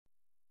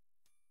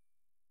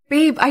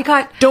Babe, I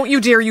got— Don't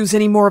you dare use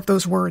any more of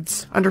those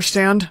words,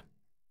 understand?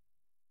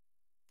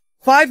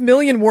 5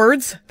 million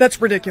words? That's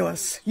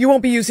ridiculous. You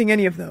won't be using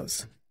any of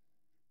those.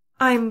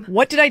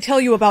 What did I tell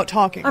you about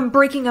talking? I'm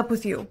breaking up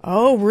with you.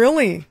 Oh,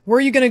 really? Where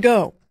are you gonna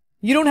go?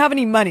 You don't have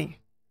any money.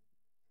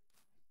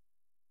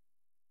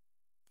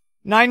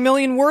 9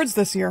 million words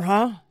this year,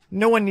 huh?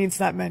 No one needs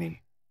that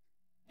many.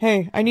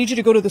 Hey, I need you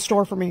to go to the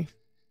store for me.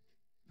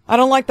 I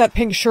don't like that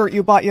pink shirt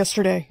you bought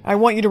yesterday. I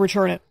want you to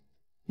return it.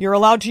 You're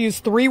allowed to use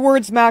 3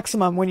 words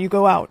maximum when you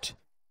go out.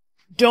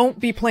 Don't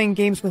be playing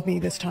games with me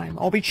this time.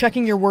 I'll be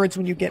checking your words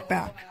when you get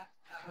back.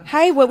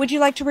 Hi, what would you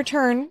like to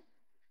return?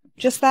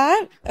 Just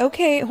that?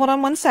 Okay, hold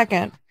on 1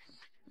 second.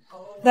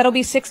 That'll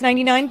be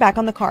 $6.99 back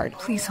on the card.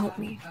 Please help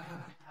me.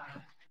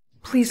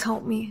 Please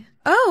help me.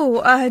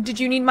 Oh,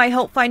 did you need my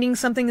help finding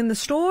something in the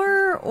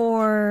store,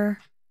 or?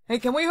 Hey,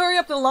 can we hurry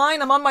up the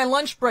line? I'm on my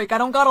lunch break. I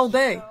don't got all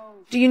day.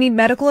 Do you need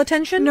medical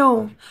attention?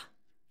 No.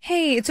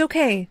 Hey, it's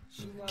okay.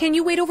 Can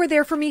you wait over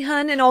there for me,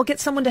 hun, and I'll get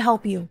someone to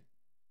help you.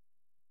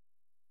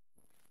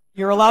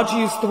 You're allowed to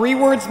use 3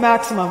 words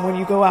maximum when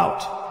you go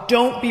out.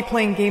 Don't be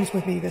playing games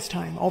with me this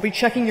time. I'll be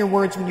checking your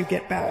words when you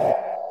get back.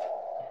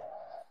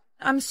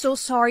 I'm so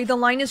sorry, the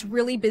line is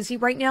really busy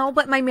right now,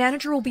 but my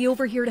manager will be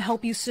over here to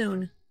help you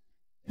soon.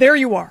 There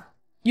you are.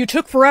 You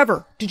took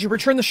forever. Did you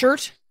return the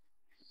shirt?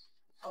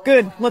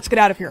 Good, let's get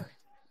out of here.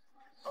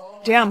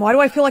 Damn, why do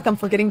I feel like I'm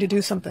forgetting to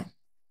do something?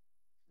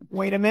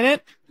 Wait a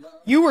minute.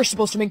 You were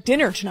supposed to make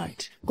dinner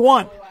tonight. Go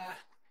on.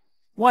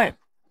 What?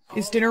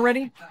 Is dinner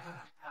ready?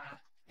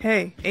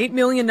 Hey,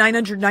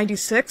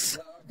 8,996?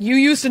 You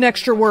used an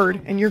extra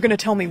word, and you're gonna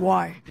tell me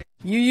why.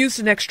 You used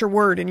an extra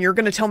word, and you're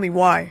gonna tell me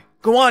why.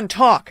 Go on,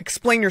 talk.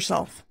 Explain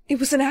yourself. It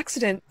was an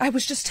accident. I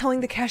was just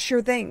telling the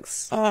cashier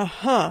thanks.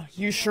 Uh-huh.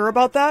 You sure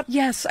about that?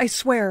 Yes, I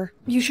swear.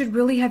 You should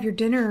really have your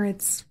dinner.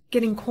 It's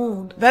getting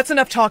cold. That's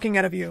enough talking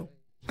out of you.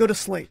 Go to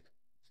sleep.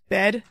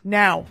 Bed,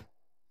 now.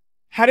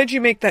 How did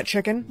you make that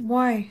chicken?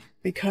 Why?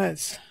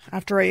 Because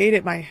after I ate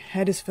it, my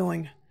head is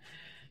filling.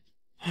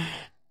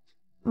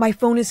 My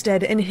phone is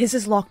dead, and his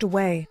is locked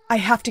away. I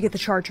have to get the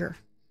charger.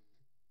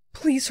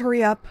 Please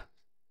hurry up.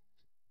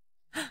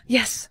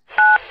 Yes.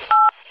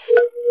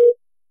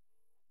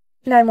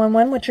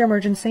 911, what's your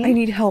emergency? I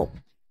need help.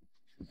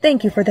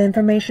 Thank you for the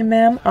information,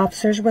 ma'am.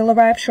 Officers will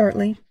arrive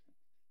shortly.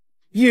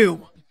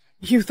 You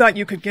thought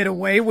you could get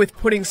away with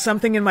putting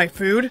something in my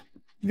food?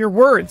 Your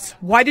words.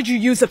 Why did you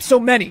use up so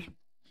many?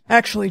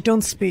 Actually,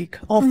 don't speak.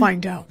 I'll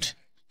find out.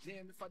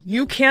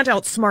 You can't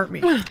outsmart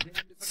me.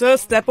 So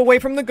step away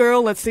from the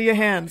girl. Let's see your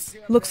hands.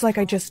 Looks like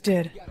I just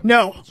did.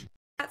 No.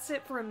 Cat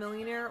sit for a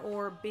millionaire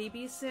or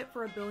babysit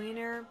for a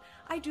billionaire.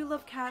 I do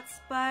love cats,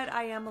 but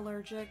I am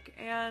allergic,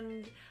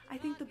 and I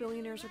think the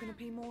billionaires are gonna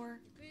pay more.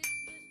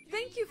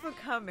 Thank you for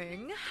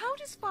coming. How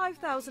does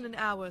 5,000 an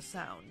hour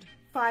sound?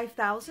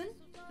 5,000?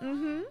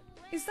 Mm-hmm.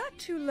 Is that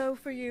too low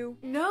for you?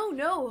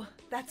 No,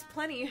 that's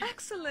plenty.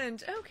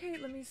 Excellent. Okay,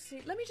 let me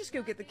see. Let me just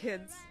go get the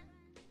kids.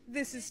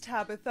 This is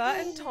Tabitha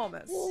and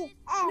Thomas.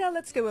 Now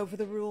let's go over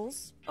the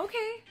rules.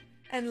 Okay.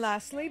 And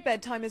lastly,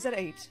 bedtime is at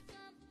 8.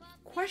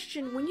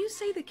 Question, when you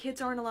say the kids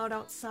aren't allowed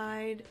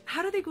outside,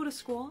 how do they go to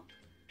school?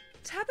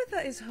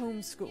 Tabitha is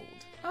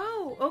homeschooled.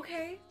 Oh,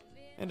 okay.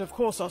 And of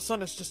course, our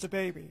son is just a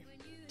baby.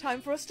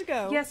 Time for us to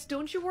go. Yes,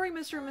 don't you worry,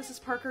 Mr. and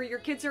Mrs. Parker. Your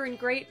kids are in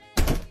great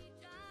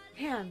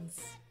hands.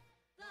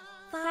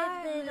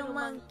 5 little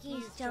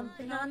monkeys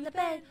jumping on the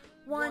bed.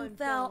 One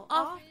fell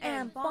off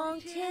and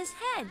bonked his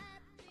head.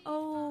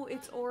 Oh,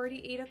 it's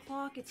already 8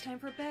 o'clock. It's time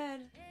for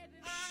bed.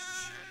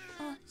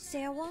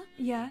 Sarah?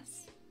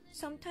 Yes?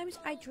 Sometimes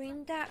I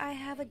dream that I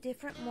have a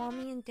different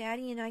mommy and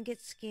daddy and I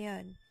get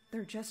scared.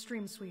 They're just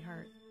dreams,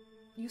 sweetheart.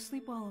 You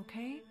sleep well,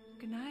 okay?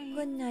 Good night.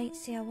 Good night,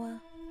 Sarah.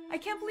 I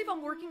can't believe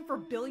I'm working for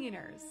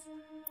billionaires.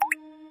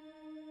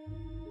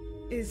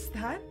 Is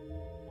that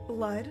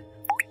blood?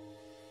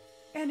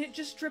 And it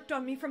just dripped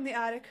on me from the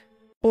attic.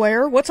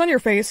 Blair, what's on your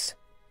face?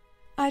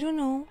 I don't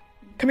know.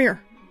 Come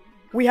here.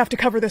 We have to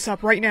cover this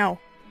up right now.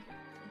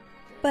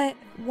 But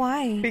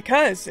why?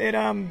 Because it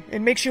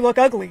makes you look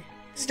ugly.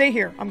 Stay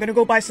here. I'm gonna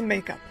go buy some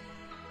makeup.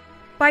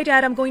 Bye,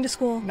 Dad. I'm going to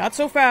school. Not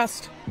so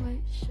fast.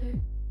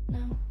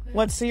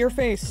 Let's see your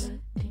face.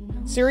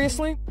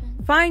 Seriously?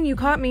 Fine, you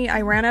caught me.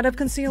 I ran out of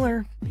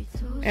concealer.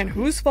 And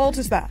whose fault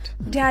is that?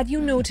 Dad, you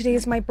know today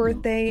is my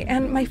birthday,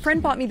 and my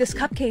friend bought me this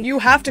cupcake. You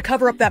have to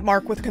cover up that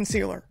mark with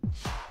concealer.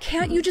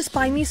 Can't you just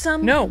buy me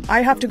some? No,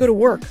 I have to go to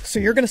work, so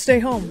you're gonna stay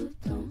home.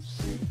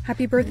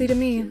 Happy birthday to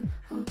me.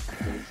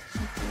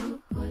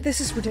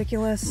 This is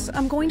ridiculous.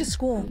 I'm going to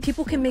school.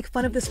 People can make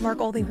fun of this mark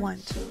all they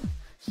want.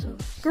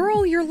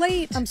 Girl, you're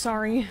late. I'm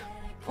sorry.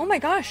 Oh my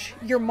gosh,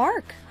 your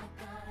mark.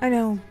 I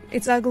know,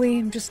 it's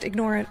ugly. Just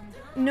ignore it.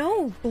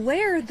 No,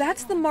 Blair,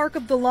 that's the mark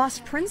of the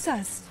lost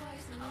princess.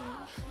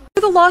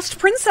 The lost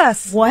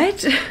princess!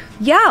 What?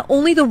 Yeah,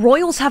 only the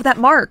royals have that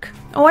mark.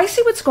 Oh, I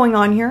see what's going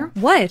on here.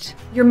 What?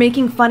 You're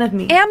making fun of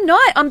me. I'm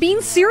not. I'm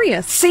being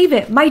serious. Save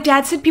it. My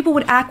dad said people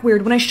would act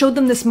weird when I showed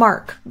them this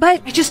mark.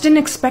 But I just didn't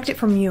expect it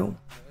from you.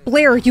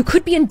 Blair, you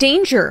could be in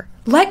danger.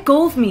 Let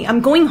go of me. I'm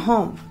going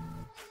home.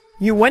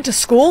 You went to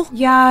school?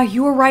 Yeah,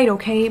 you were right,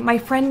 okay? My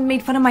friend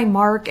made fun of my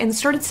mark and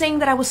started saying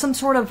that I was some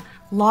sort of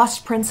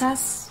lost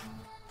princess.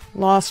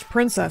 Lost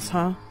princess,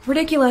 huh?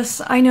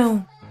 Ridiculous, I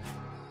know.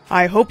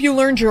 I hope you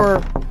learned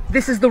your...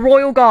 This is the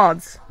royal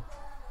guards.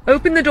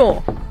 Open the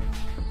door.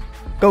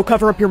 Go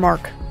cover up your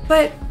mark.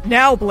 But...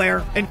 Now,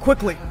 Blair, and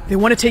quickly. They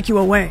want to take you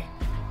away.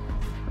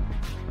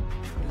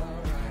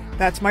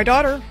 That's my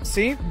daughter.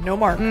 See? No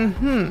mark.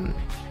 I'm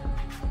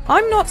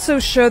not so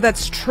sure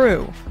that's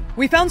true.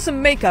 We found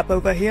some makeup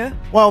over here.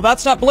 Well,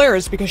 that's not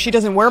Blair's because she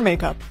doesn't wear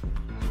makeup.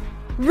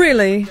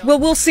 Really? Well,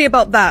 we'll see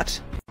about that.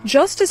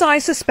 Just as I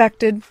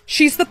suspected,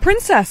 she's the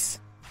princess.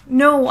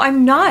 No,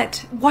 I'm not.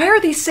 Why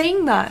are they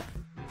saying that?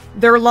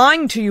 They're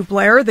lying to you,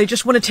 Blair. They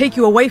just want to take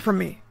you away from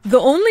me. The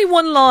only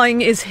one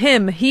lying is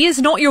him. He is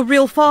not your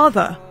real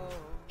father.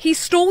 He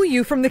stole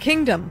you from the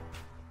kingdom.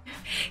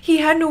 He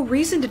had no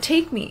reason to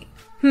take me.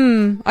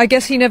 I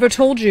guess he never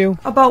told you.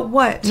 About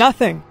what?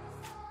 Nothing.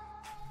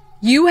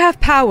 You have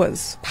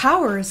powers.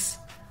 Powers?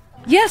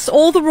 Yes,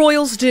 all the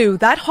royals do.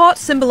 That heart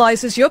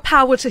symbolizes your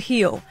power to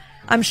heal.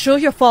 I'm sure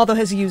your father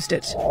has used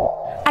it.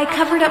 I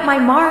covered up my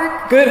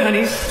mark. Good,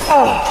 honey.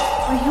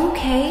 Are you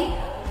okay?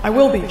 I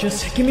will be.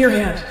 Just give me your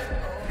hand.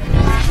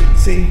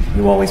 See,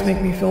 you always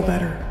make me feel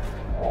better.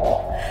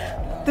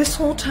 This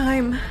whole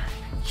time,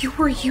 you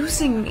were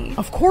using me.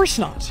 Of course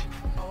not.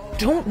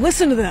 Don't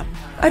listen to them.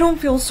 I don't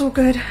feel so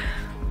good.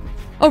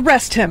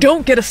 Arrest him.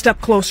 Don't get a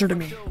step closer to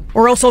me,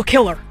 or else I'll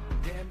kill her.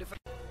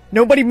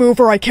 Nobody move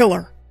or I kill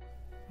her.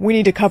 We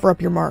need to cover up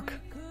your mark.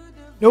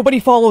 Nobody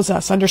follows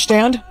us,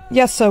 understand?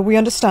 Yes, sir, we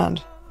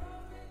understand.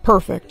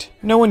 Perfect.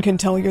 No one can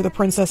tell you're the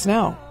princess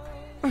now.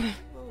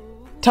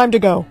 Time to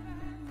go.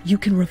 You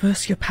can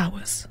reverse your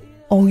powers.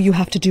 All you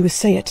have to do is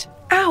say it.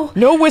 Ow!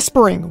 No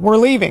whispering. We're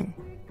leaving.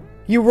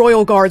 You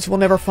royal guards will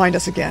never find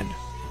us again.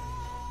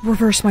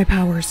 Reverse my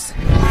powers.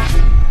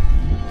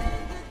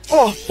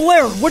 Oh,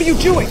 Blair, what are you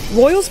doing?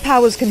 Royals'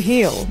 powers can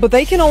heal, but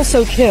they can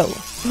also kill.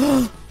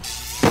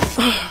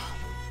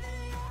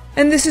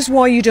 And this is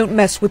why you don't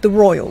mess with the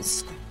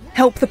royals.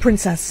 Help the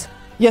princess.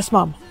 Yes,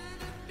 Mom.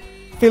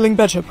 Feeling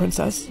better,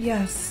 princess?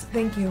 Yes,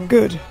 thank you.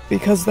 Good,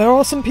 because there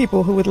are some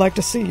people who would like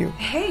to see you.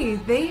 Hey,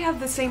 they have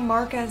the same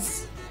mark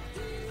as...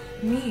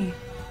 me.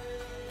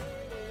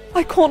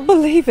 I can't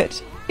believe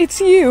it. It's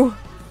you.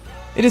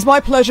 It is my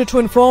pleasure to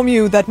inform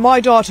you that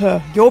my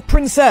daughter, your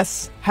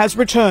princess, has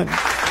returned.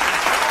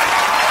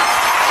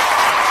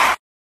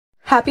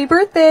 Happy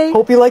birthday!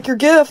 Hope you like your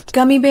gift.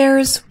 Gummy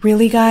bears?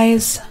 Really,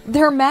 guys?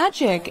 They're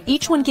magic.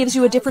 Each one gives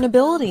you a different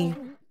ability.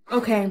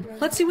 Okay,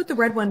 let's see what the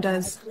red one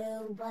does.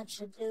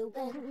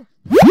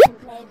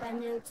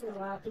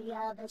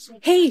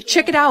 Hey,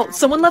 check it out.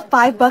 Someone left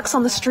 $5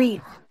 on the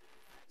street.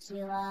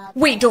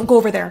 Wait, don't go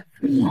over there.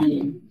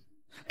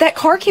 That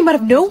car came out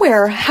of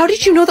nowhere. How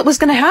did you know that was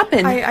gonna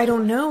happen? I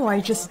don't know, I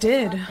just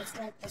did.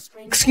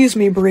 Excuse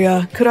me,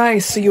 Bria. Could I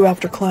see you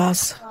after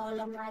class?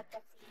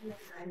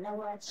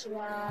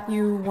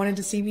 You wanted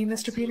to see me,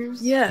 Mr.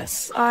 Peters?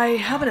 Yes, I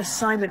have an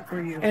assignment for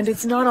you. And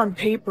it's not on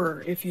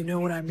paper, if you know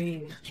what I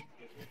mean.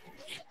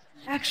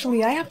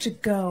 Actually, I have to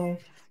go.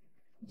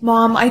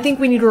 Mom, I think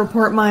we need to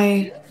report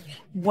my...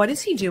 What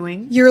is he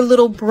doing? Your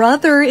little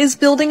brother is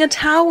building a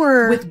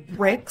tower. With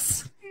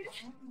bricks?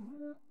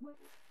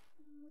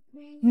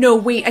 No,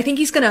 wait, I think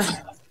he's gonna...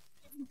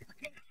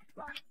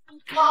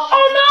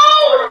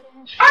 Oh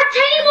no! Our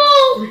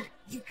table!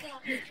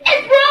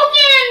 It's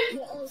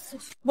broken!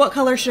 What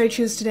color should I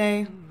choose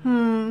today?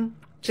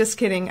 Just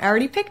kidding. I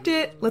already picked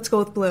it. Let's go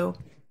with blue.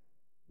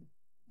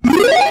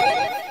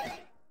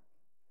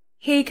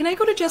 Hey, can I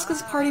go to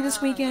Jessica's party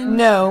this weekend?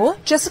 No,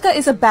 Jessica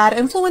is a bad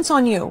influence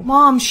on you.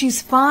 Mom,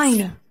 she's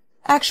fine.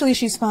 Actually,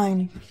 she's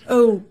fine.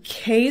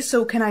 Okay,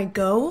 so can I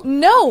go?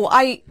 No,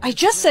 I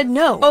just said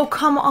no. Oh,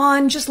 come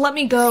on. Just let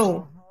me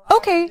go.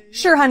 Okay,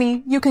 sure,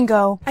 honey. You can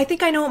go. I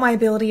think I know what my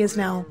ability is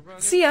now.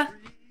 See ya.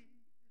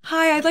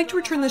 Hi, I'd like to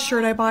return the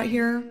shirt I bought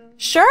here.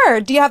 Sure.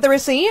 Do you have the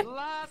receipt?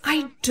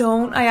 I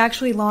don't. I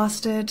actually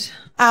lost it.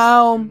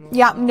 Oh,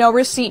 yeah, no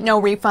receipt, no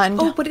refund.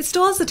 Oh, but it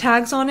still has the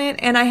tags on it,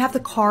 and I have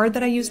the card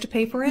that I used to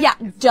pay for it. Yeah,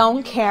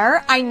 don't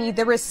care. I need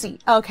the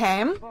receipt,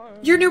 okay?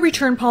 Your new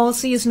return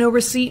policy is no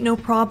receipt, no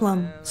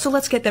problem. So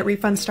let's get that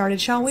refund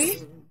started, shall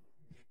we?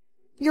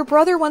 Your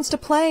brother wants to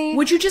play.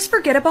 Would you just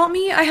forget about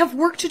me? I have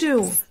work to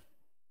do.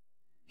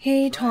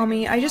 Hey,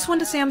 Tommy, I just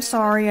wanted to say I'm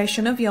sorry. I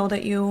shouldn't have yelled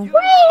at you.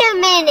 Wait a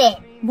minute!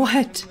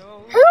 What?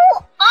 Who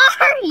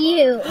are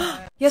you?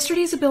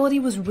 Yesterday's ability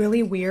was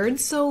really weird,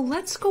 so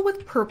let's go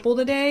with purple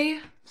today.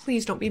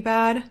 Please don't be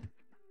bad.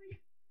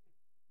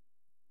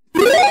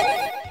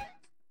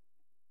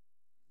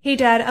 Hey,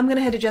 Dad, I'm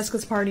gonna head to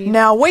Jessica's party.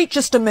 Now wait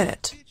just a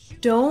minute.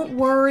 Don't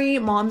worry,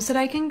 Mom said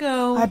I can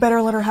go. I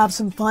better let her have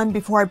some fun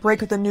before I break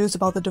her the news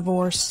about the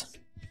divorce.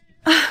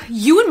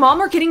 You and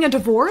Mom are getting a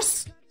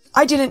divorce?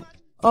 I didn't...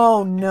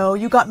 Oh no,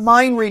 you got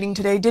mind reading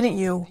today, didn't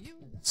you?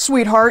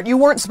 Sweetheart, you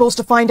weren't supposed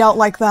to find out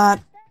like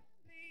that.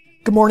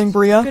 Good morning,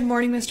 Bria. Good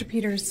morning, Mr.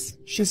 Peters.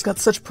 She's got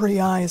such pretty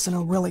eyes and a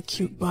really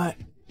cute butt.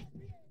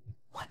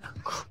 What a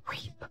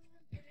creep.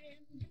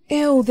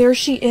 Ew, there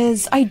she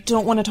is. I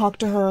don't want to talk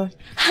to her.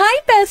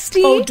 Hi,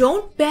 bestie! Oh,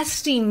 don't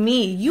bestie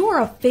me. You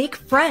are a fake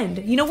friend.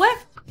 You know what?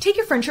 Take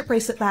your friendship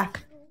bracelet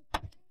back.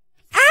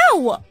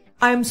 Ow!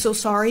 I'm so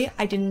sorry.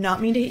 I did not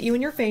mean to hit you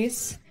in your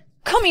face.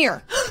 Come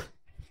here!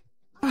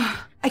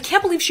 I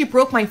can't believe she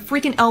broke my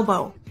freaking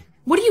elbow.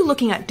 What are you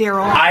looking at,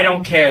 Daryl? I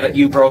don't care that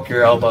you broke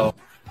your elbow.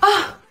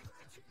 Well,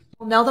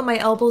 now that my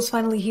elbow's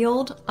finally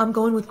healed, I'm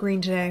going with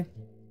green today.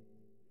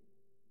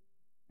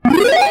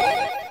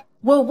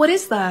 Whoa, what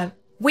is that?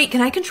 Wait,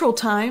 can I control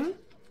time?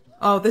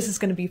 Oh, this is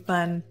gonna be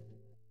fun.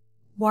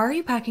 Why are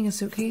you packing a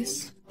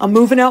suitcase? I'm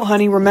moving out,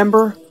 honey,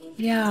 remember?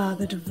 Yeah,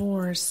 the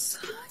divorce.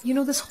 You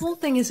know, this whole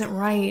thing isn't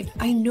right.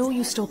 I know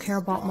you still care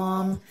about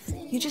Mom.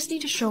 You just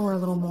need to show her a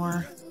little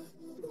more.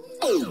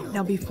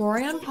 Now, before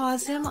I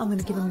unpause him, I'm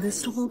gonna give him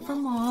this to hold for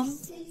Mom.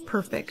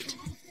 Perfect.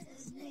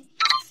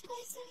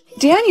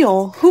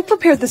 Daniel, who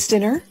prepared this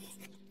dinner?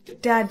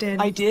 Dad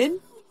did. I did?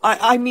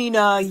 I mean,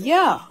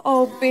 yeah.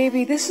 Oh,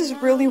 baby, this is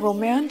really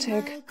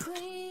romantic.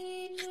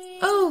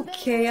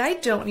 Okay, I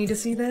don't need to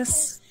see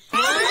this.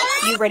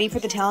 You ready for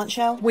the talent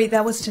show? Wait,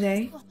 that was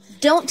today?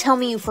 Don't tell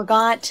me you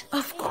forgot.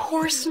 Of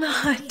course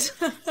not.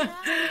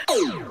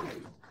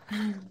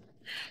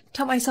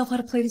 Taught myself how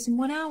to play this in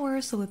 1 hour,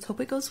 so let's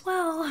hope it goes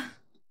well.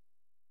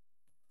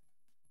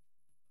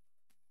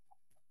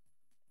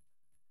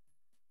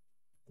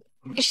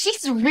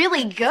 She's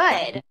really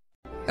good.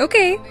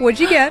 Okay, what'd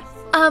you get?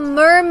 A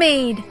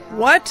mermaid.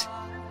 What?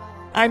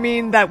 I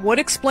mean, that would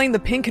explain the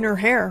pink in her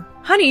hair.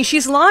 Honey,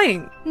 she's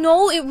lying.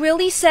 No, it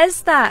really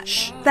says that.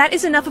 Shh, that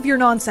is enough of your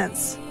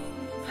nonsense.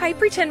 Hi,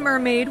 pretend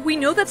mermaid. We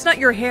know that's not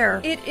your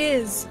hair. It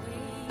is.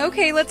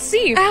 Okay, let's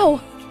see.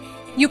 Ow!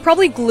 You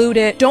probably glued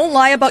it. Don't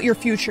lie about your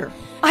future.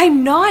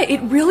 I'm not.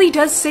 It really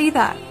does say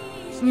that.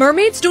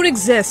 Mermaids don't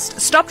exist.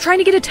 Stop trying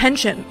to get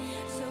attention.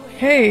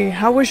 Hey,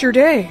 how was your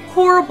day?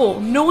 Horrible.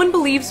 No one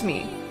believes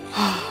me.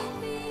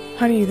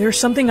 Honey, there's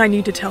something I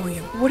need to tell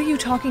you. What are you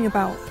talking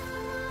about?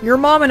 Your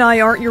mom and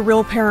I aren't your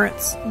real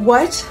parents.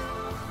 What?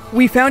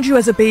 We found you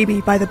as a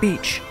baby by the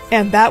beach,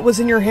 and that was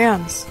in your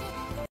hands.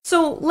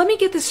 So, let me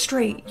get this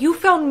straight. You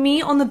found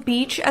me on the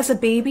beach as a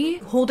baby,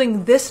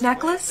 holding this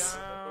necklace?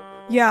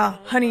 Yeah,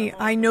 honey,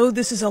 I know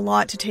this is a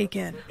lot to take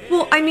in.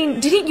 Well, I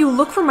mean, didn't you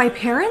look for my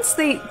parents?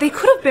 They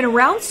could have been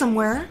around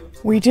somewhere.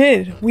 We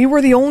did. We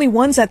were the only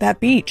ones at that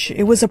beach.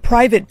 It was a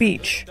private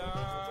beach.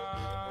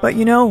 But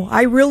you know,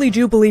 I really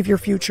do believe your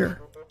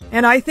future.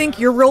 And I think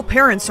your real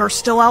parents are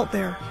still out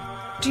there.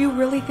 Do you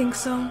really think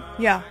so?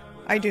 Yeah,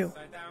 I do.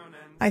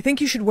 I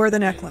think you should wear the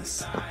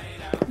necklace.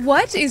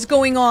 What is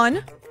going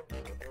on?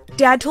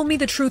 Dad told me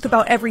the truth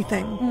about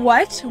everything.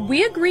 What?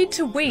 We agreed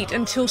to wait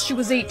until she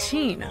was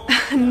 18.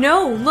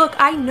 No, look,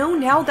 I know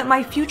now that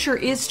my future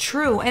is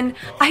true, and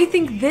I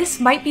think this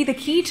might be the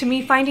key to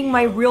me finding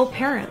my real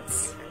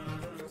parents.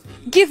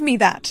 Give me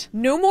that.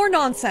 No more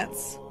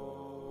nonsense.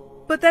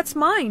 But that's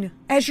mine.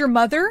 As your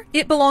mother,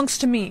 it belongs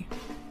to me.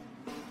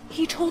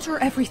 He told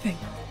her everything.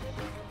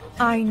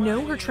 I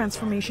know her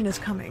transformation is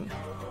coming.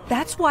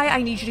 That's why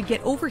I need you to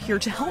get over here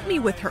to help me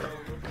with her.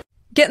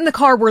 Get in the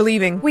car, we're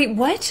leaving. Wait,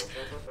 what?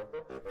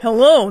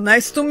 Hello,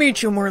 nice to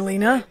meet you,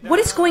 Marlena. What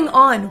is going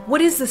on?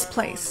 What is this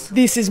place?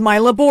 This is my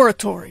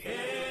laboratory.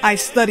 I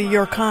study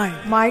your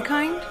kind. My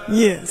kind?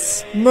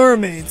 Yes,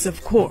 mermaids,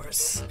 of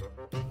course.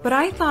 But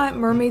I thought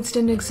mermaids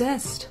didn't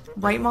exist.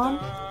 Right, Mom?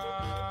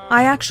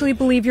 I actually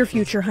believe your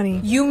future, honey.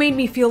 You made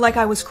me feel like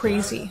I was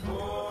crazy.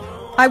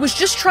 I was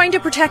just trying to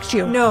protect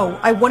you. No,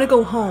 I want to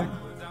go home.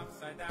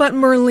 But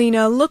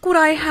Merlina, look what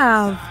I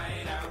have.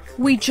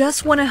 We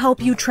just want to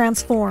help you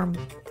transform.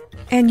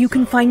 And you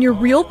can find your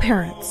real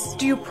parents.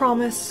 Do you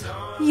promise?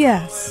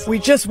 Yes, we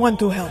just want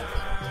to help.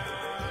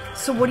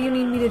 So what do you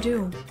need me to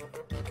do?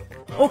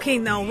 Okay,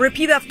 now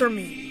repeat after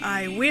me.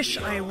 I wish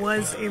I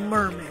was a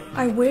mermaid.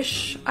 I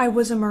wish I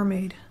was a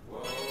mermaid.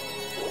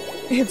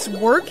 It's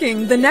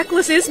working. The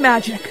necklace is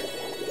magic.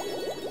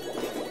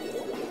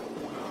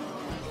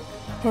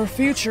 Her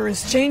future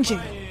is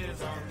changing.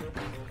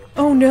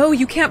 Oh no,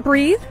 you can't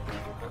breathe?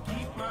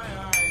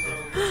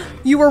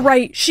 You were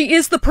right. She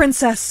is the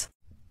princess.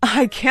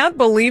 I can't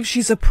believe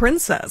she's a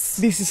princess.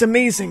 This is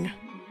amazing.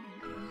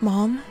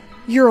 Mom,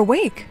 you're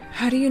awake.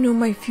 How do you know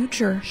my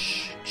future?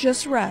 Shh,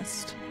 just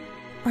rest.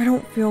 I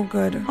don't feel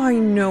good. I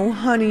know,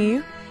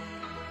 honey.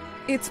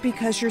 It's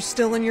because you're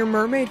still in your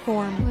mermaid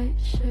form.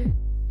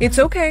 It's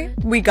okay.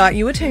 We got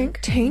you a tank.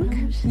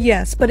 Tank?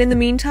 Yes, but in the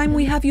meantime,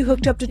 we have you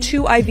hooked up to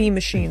 2 IV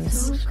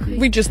machines.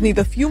 We just need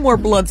a few more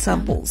blood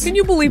samples. Can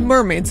you believe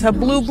mermaids have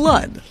blue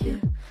blood?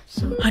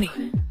 Honey,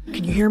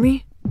 can you hear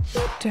me?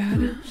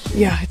 Dad?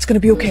 Yeah, it's gonna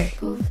be okay.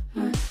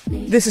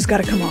 This has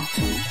gotta come off.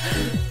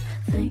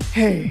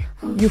 Hey,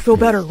 you feel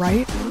better,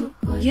 right?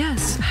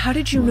 Yes. How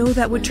did you know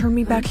that would turn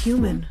me back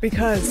human?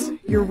 Because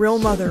your real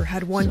mother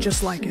had one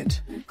just like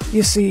it.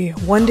 You see,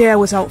 one day I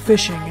was out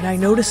fishing and I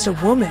noticed a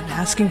woman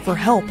asking for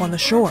help on the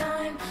shore.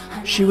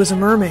 She was a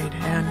mermaid,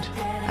 and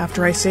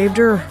after I saved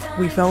her,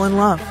 we fell in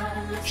love.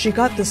 She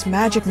got this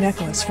magic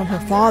necklace from her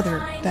father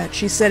that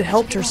she said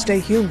helped her stay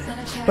human.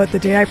 But the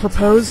day I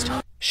proposed,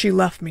 she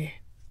left me.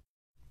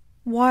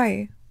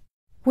 Why?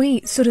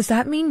 Wait, so does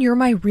that mean you're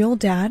my real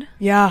dad?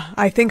 Yeah,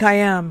 I think I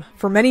am.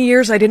 For many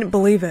years I didn't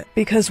believe it,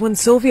 because when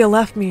Sylvia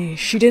left me,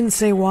 she didn't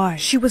say why.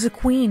 She was a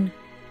queen.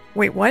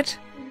 Wait, what?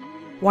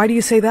 Why do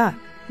you say that?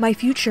 My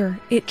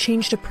future, it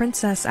changed to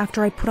princess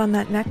after I put on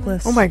that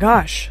necklace. Oh my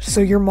gosh,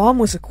 so your mom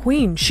was a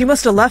queen. She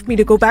must have left me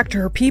to go back to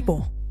her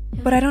people.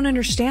 But I don't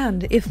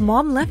understand. If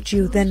Mom left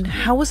you, then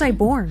how was I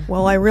born?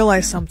 Well, I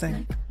realized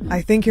something.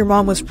 I think your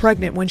mom was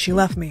pregnant when she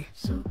left me.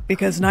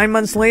 Because 9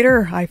 months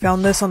later, I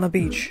found this on the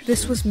beach.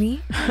 This was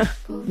me?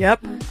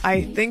 Yep,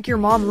 I think your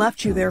mom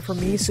left you there for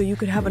me so you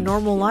could have a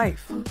normal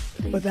life.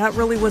 But that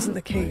really wasn't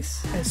the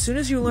case. As soon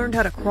as you learned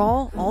how to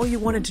crawl, all you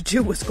wanted to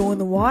do was go in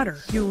the water.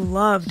 You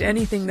loved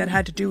anything that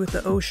had to do with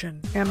the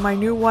ocean. And my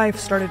new wife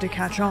started to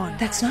catch on.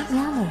 That's not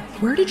normal.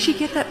 Where did she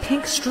get that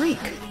pink streak?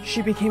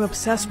 She became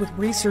obsessed with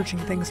researching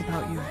things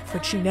about you,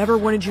 but she never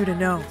wanted you to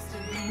know.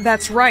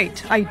 That's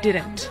right, I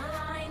didn't.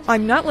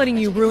 I'm not letting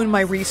you ruin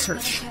my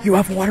research. You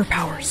have water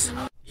powers.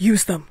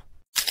 Use them.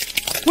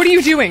 What are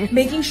you doing?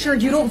 Making sure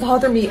you don't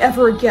bother me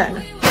ever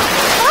again.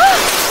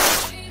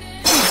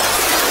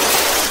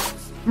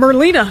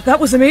 Merlina, that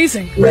was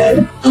amazing.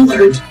 Red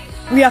alert.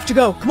 We have to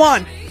go. Come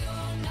on.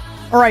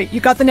 Alright,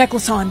 you got the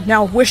necklace on.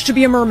 Now wish to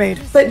be a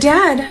mermaid. But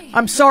Dad...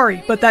 I'm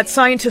sorry, but that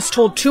scientist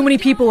told too many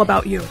people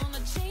about you.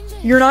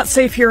 You're not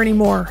safe here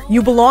anymore.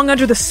 You belong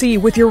under the sea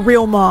with your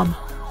real mom.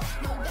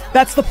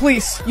 That's the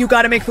police. You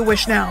gotta make the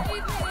wish now.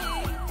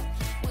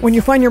 When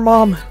you find your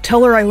mom,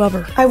 tell her I love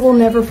her. I will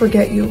never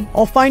forget you.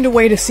 I'll find a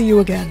way to see you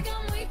again.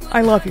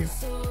 I love you.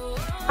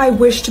 I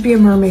wish to be a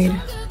mermaid.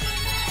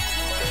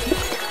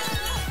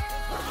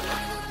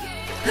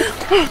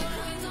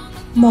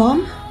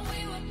 Mom?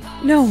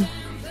 No,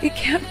 it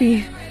can't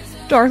be.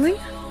 Darling?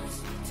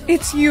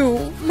 It's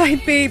you, my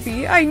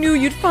baby. I knew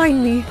you'd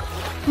find me.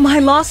 My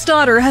lost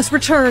daughter has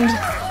returned.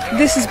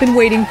 This has been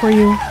waiting for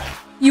you.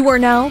 You are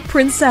now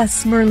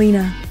Princess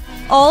Merlina.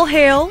 All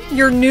hail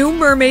your new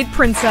mermaid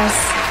princess.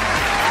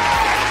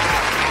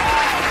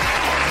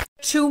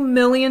 $2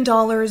 million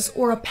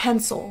or a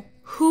pencil.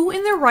 Who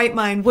in their right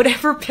mind would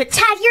ever pick—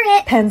 Dad, you're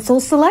it! Pencil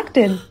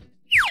selected.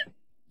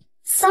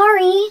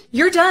 Sorry.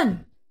 You're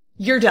done.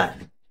 You're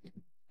done.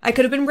 I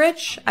could have been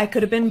rich. I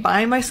could have been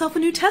buying myself a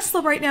new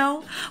Tesla right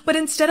now. But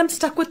instead I'm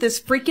stuck with this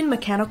freaking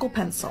mechanical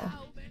pencil.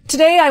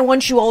 Today I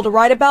want you all to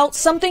write about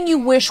something you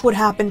wish would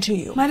happen to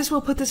you. Might as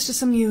well put this to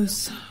some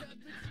use.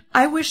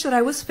 I wish that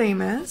I was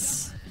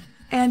famous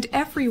and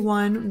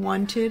everyone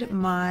wanted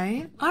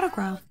my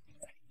autograph.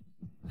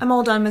 I'm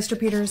all done, Mr.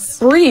 Peters.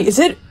 Bree, is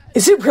it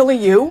really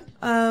you?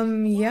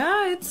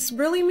 Yeah, it's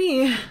really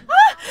me.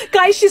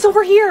 Guys, she's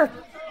over here.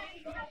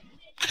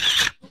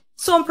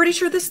 So I'm pretty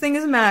sure this thing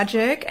is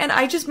magic, and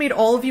I just made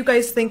all of you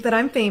guys think that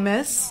I'm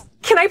famous.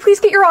 Can I please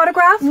get your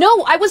autograph?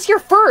 No, I was here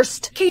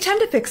first. Okay, time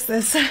to fix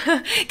this.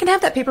 Can I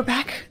have that paper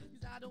back?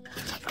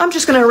 I'm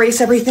just gonna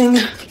erase everything.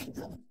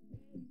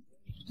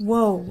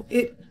 Whoa,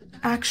 it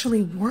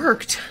actually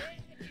worked.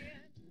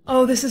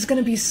 Oh, this is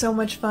gonna be so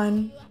much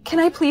fun. Can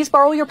I please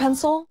borrow your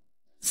pencil?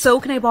 So,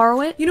 can I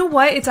borrow it? You know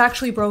what? It's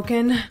actually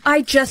broken.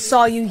 I just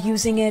saw you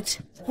using it.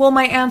 Well,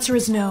 my answer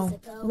is no.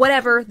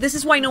 Whatever, this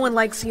is why no one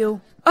likes you.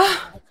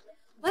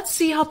 Let's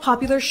see how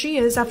popular she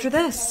is after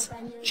this.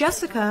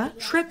 Jessica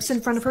trips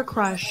in front of her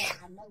crush.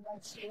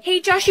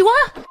 Hey, Joshua!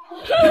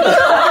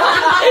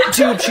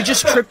 Dude, she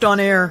just tripped on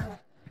air.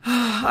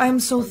 I'm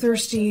so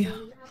thirsty.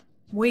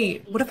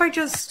 Wait, what if I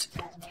just—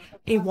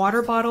 a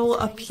water bottle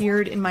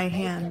appeared in my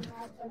hand?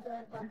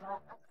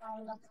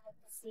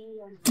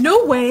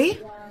 No way!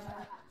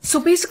 So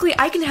basically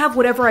I can have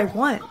whatever I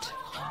want.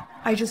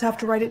 I just have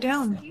to write it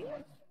down.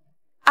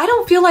 I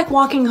don't feel like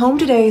walking home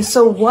today,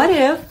 so what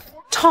if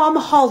Tom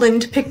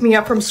Holland picked me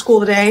up from school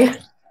today?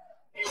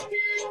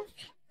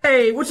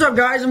 Hey, what's up,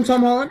 guys? I'm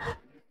Tom Holland.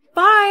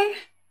 Bye!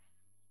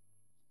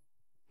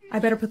 I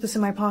better put this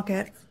in my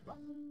pocket.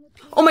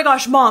 Oh my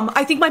gosh, Mom,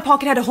 I think my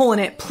pocket had a hole in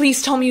it.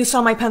 Please tell me you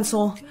saw my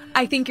pencil.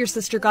 I think your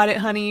sister got it,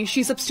 honey.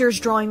 She's upstairs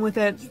drawing with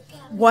it.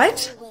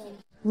 What?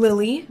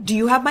 Lily, do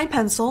you have my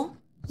pencil?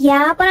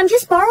 Yeah, but I'm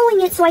just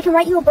borrowing it so I can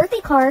write you a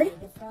birthday card.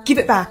 Give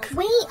it back.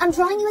 Wait, I'm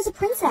drawing you as a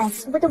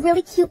princess with a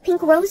really cute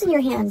pink rose in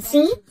your hand,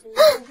 see?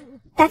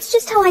 That's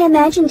just how I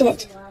imagined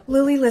it.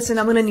 Lily, listen,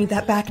 I'm gonna need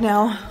that back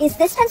now. Is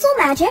this pencil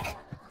magic?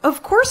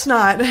 Of course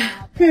not.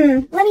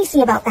 Let me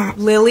see about that.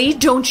 Lily,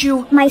 don't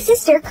you— My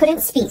sister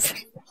couldn't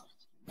speak.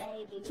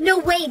 No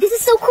way, this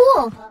is so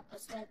cool.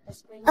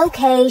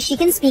 Okay, she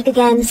can speak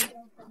again.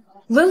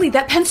 Lily,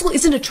 that pencil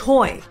isn't a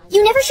toy.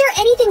 You never share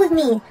anything with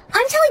me.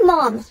 I'm telling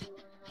Mom.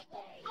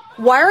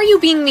 Why are you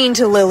being mean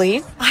to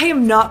Lily? I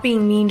am not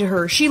being mean to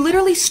her. She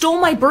literally stole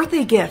my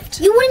birthday gift.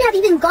 You wouldn't have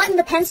even gotten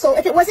the pencil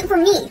if it wasn't for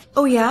me.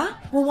 Oh yeah?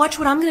 Well, watch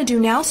what I'm gonna do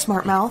now,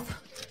 smart mouth.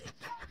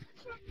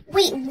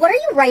 Wait, what are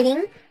you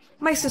writing?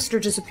 My sister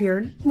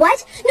disappeared.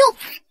 What? No.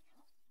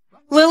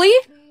 Lily?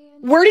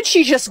 Where did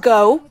she just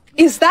go?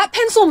 Is that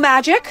pencil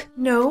magic?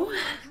 No.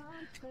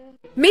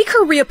 Make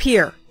her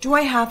reappear. Do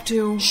I have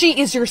to? She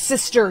is your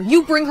sister.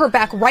 You bring her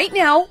back right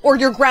now or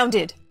you're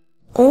grounded.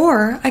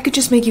 Or I could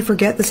just make you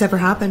forget this ever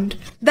happened.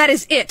 That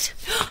is it.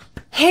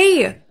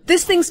 Hey!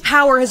 This thing's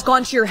power has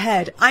gone to your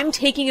head. I'm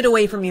taking it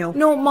away from you.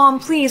 No, Mom,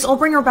 please. I'll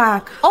bring her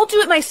back. I'll do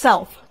it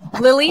myself.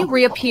 Lily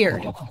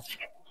reappeared.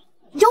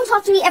 Don't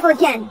talk to me ever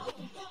again.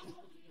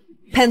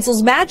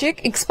 Pencil's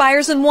magic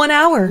expires in 1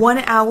 hour. 1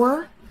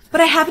 hour?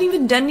 But I haven't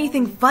even done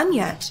anything fun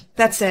yet.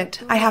 That's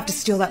it. I have to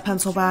steal that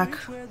pencil back.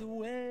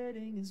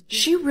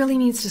 She really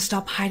needs to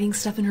stop hiding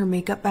stuff in her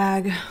makeup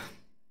bag.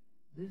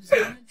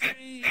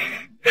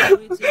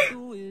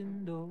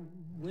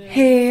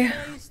 Hey.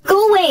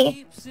 Go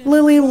away.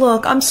 Lily,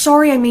 look, I'm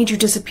sorry I made you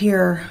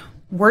disappear.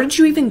 Where did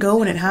you even go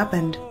when it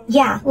happened?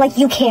 Yeah, like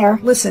you care.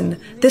 Listen,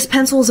 this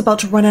pencil is about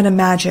to run out of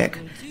magic.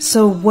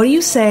 So what do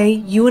you say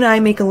you and I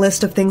make a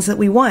list of things that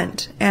we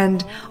want,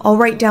 and I'll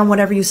write down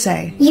whatever you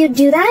say. You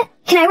do that?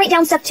 Can I write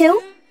down stuff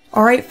too?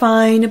 Alright,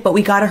 fine, but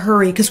we gotta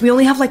hurry, because we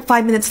only have like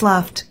 5 minutes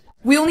left.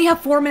 We only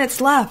have 4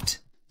 minutes left.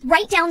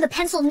 Write down the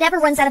pencil never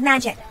runs out of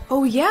magic.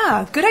 Oh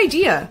yeah, good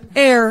idea.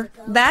 Air,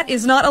 that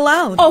is not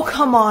allowed. Oh,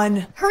 come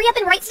on. Hurry up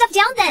and write stuff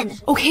down then.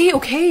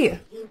 Okay.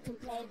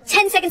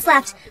 10 seconds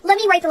left. Let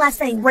me write the last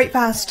thing. Write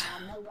fast.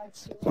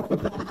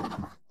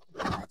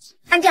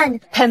 I'm done.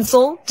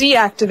 Pencil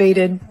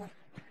deactivated.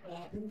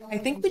 I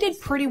think we did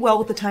pretty well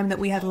with the time that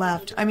we had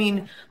left. I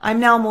mean, I'm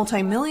now a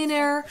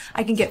multi-millionaire,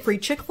 I can get free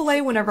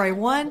Chick-fil-A whenever I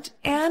want,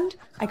 and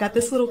I got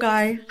this little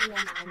guy.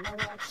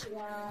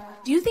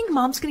 Do you think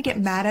Mom's gonna get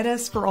mad at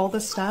us for all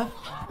this stuff?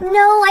 No,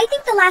 I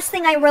think the last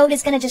thing I wrote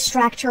is gonna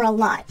distract her a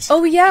lot.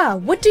 Oh yeah,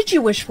 what did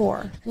you wish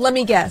for? Let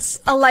me guess,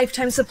 a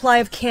lifetime supply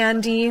of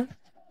candy?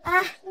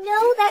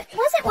 No, that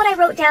wasn't what I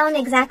wrote down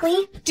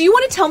exactly. Do you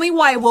want to tell me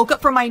why I woke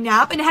up from my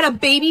nap and had a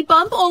baby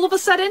bump all of a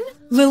sudden?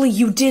 Lily,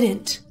 you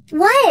didn't.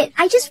 What?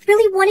 I just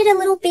really wanted a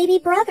little baby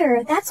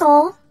brother, that's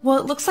all. Well,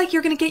 it looks like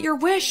you're gonna get your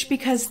wish,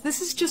 because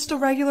this is just a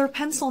regular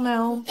pencil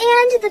now.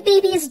 And the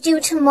baby is due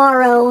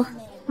tomorrow.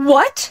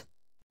 What?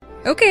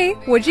 Okay,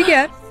 what'd you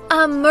get?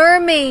 A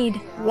mermaid.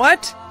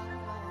 What?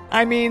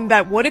 I mean,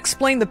 that would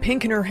explain the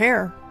pink in her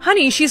hair.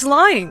 Honey, she's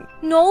lying.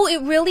 No,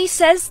 it really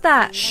says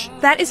that. Shh,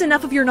 that is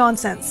enough of your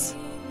nonsense.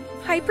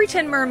 Hi,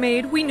 pretend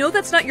mermaid. We know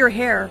that's not your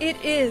hair. It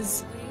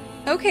is.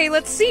 Okay,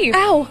 let's see.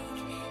 Ow!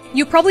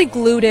 You probably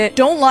glued it.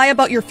 Don't lie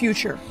about your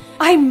future.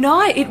 I'm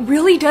not. It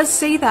really does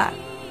say that.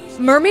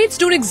 Mermaids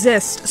don't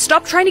exist.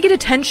 Stop trying to get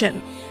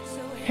attention.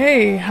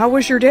 Hey, how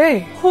was your day?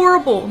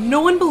 Horrible.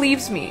 No one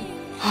believes me.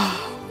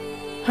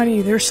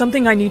 Honey, there's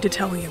something I need to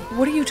tell you.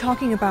 What are you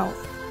talking about?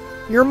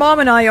 Your mom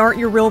and I aren't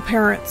your real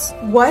parents.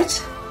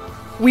 What?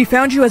 We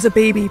found you as a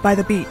baby by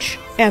the beach,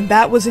 and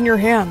that was in your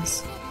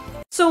hands.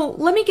 So,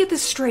 let me get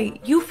this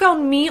straight. You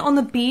found me on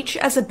the beach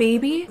as a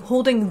baby,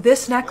 holding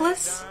this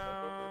necklace?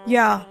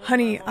 Yeah,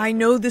 honey, I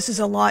know this is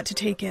a lot to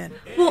take in.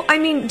 Well, I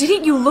mean,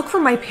 didn't you look for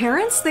my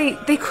parents? They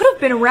could have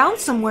been around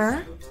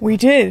somewhere. We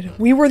did.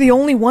 We were the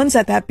only ones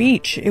at that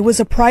beach. It was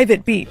a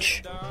private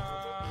beach.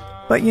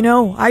 But you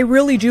know, I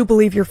really do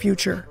believe your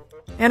future.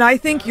 And I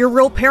think your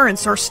real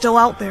parents are still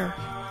out there.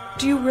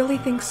 Do you really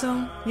think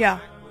so? Yeah,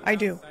 I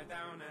do.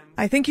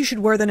 I think you should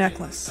wear the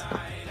necklace.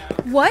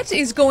 What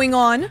is going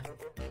on?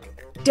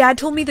 Dad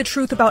told me the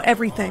truth about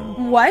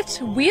everything.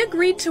 What? We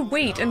agreed to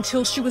wait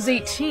until she was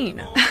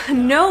 18.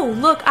 No,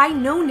 look, I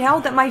know now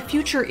that my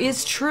future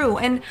is true,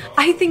 and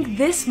I think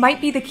this might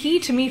be the key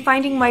to me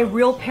finding my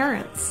real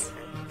parents.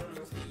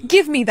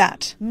 Give me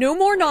that. No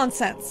more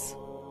nonsense.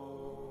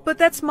 But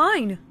that's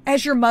mine.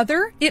 As your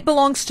mother, it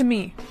belongs to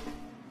me.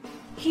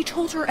 He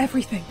told her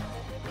everything.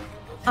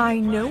 I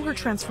know her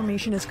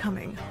transformation is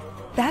coming.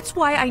 That's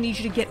why I need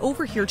you to get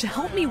over here to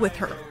help me with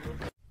her.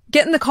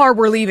 Get in the car,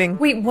 we're leaving.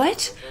 Wait,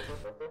 what?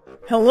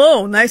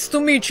 Hello, nice to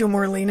meet you,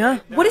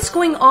 Marlena. What is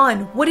going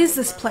on? What is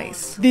this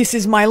place? This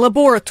is my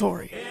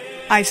laboratory.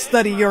 I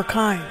study your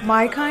kind.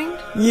 My kind?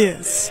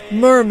 Yes,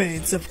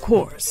 mermaids, of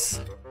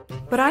course.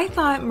 But I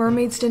thought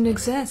mermaids didn't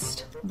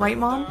exist. Right,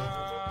 Mom?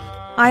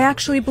 I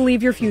actually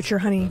believe your future,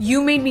 honey.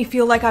 You made me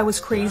feel like I was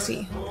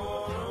crazy.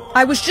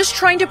 I was just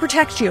trying to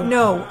protect you.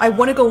 No, I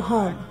want to go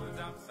home.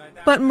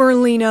 But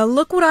Merlina,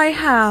 look what I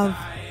have.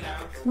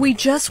 We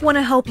just want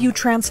to help you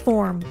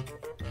transform.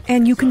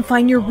 And you can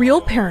find your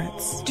real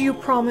parents. Do you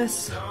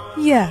promise?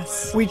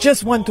 Yes. We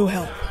just want to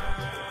help.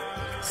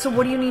 So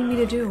what do you need me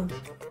to do?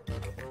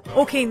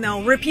 Okay,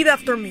 now repeat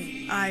after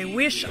me. I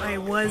wish I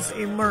was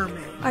a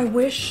mermaid. I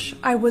wish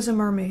I was a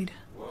mermaid.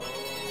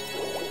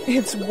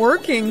 It's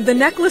working. The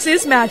necklace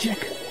is magic.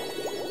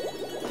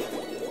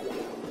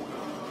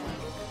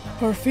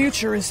 Her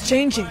future is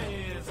changing.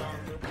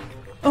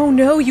 Oh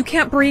no, you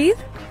can't breathe?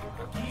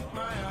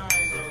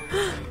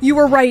 You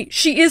were right.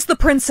 She is the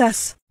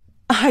princess.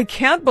 I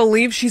can't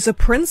believe she's a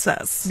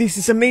princess. This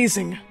is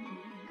amazing.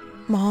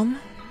 Mom,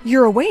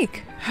 you're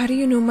awake. How do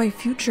you know my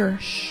future?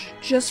 Shh,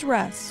 just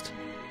rest.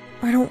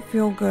 I don't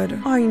feel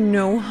good. I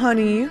know,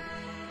 honey.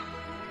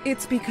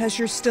 It's because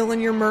you're still in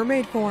your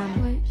mermaid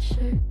form.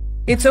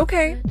 It's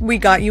okay. We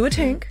got you a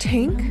tank.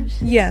 Tank?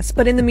 Yes,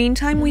 but in the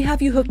meantime, we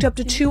have you hooked up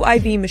to 2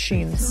 IV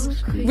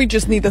machines. We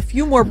just need a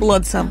few more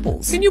blood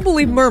samples. Can you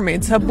believe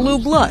mermaids have blue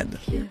blood?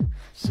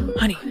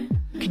 Honey,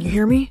 can you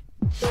hear me?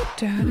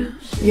 Dad?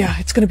 Yeah,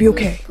 it's gonna be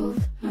okay.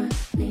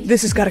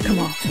 This has gotta come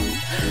off.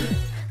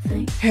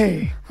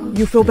 Hey,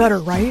 you feel better,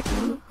 right?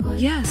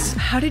 Yes,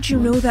 how did you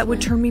know that would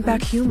turn me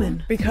back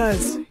human?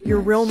 Because your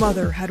real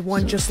mother had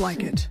one just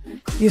like it.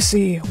 You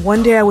see,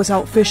 one day I was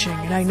out fishing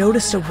and I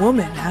noticed a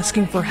woman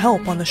asking for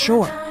help on the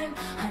shore.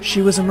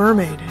 She was a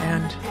mermaid,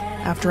 and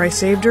after I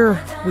saved her,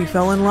 we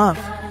fell in love.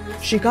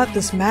 She got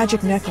this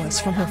magic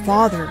necklace from her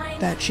father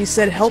that she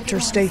said helped her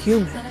stay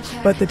human.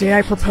 But the day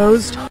I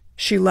proposed,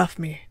 she left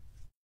me.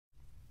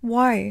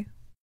 Why?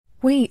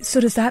 Wait, so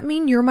does that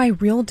mean you're my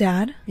real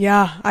dad?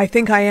 Yeah, I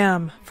think I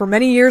am. For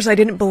many years I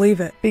didn't believe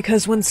it,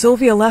 because when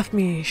Sylvia left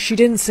me, she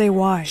didn't say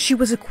why. She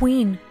was a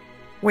queen.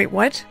 Wait,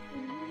 what?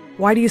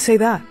 Why do you say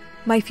that?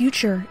 My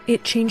future,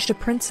 it changed to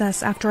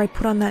princess after I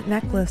put on that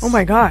necklace. Oh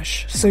my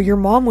gosh, so your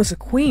mom was a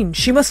queen.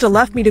 She must have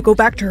left me to go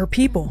back to her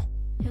people.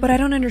 But I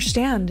don't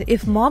understand.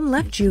 If Mom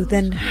left you,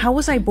 then how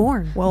was I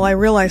born? Well, I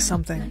realized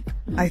something.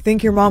 I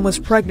think your mom was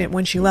pregnant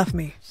when she left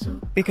me.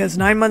 Because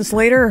 9 months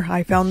later,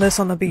 I found this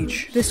on the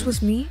beach. This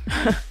was me?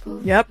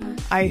 Yep.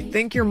 I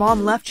think your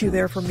mom left you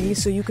there for me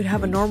so you could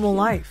have a normal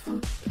life.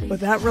 But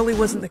that really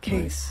wasn't the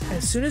case.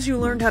 As soon as you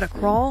learned how to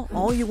crawl,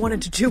 all you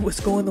wanted to do was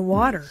go in the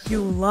water.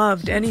 You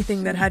loved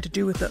anything that had to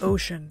do with the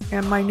ocean.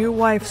 And my new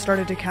wife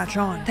started to catch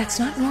on. That's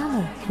not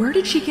normal. Where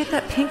did she get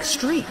that pink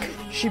streak?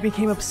 She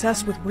became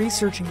obsessed with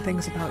researching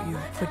things about you,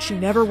 but she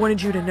never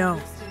wanted you to know.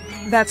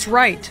 That's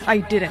right, I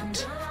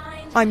didn't.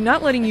 I'm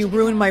not letting you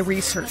ruin my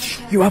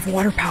research. You have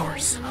water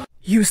powers.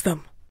 Use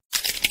them.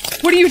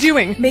 What are you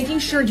doing? Making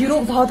sure you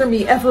don't bother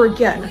me ever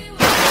again.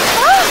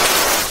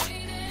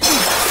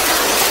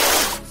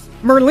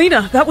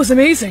 Merlina, that was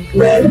amazing.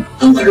 Red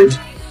alert.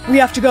 We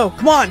have to go,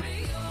 come on.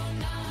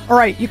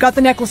 Alright, you got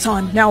the necklace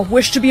on. Now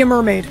wish to be a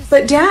mermaid.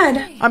 But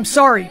Dad... I'm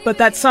sorry, but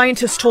that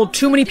scientist told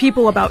too many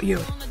people about you.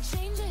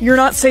 You're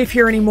not safe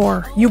here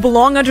anymore. You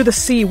belong under the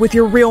sea with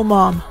your real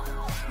mom.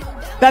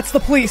 That's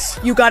the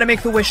police. You gotta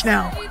make the wish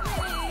now.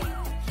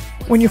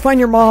 When you find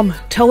your mom,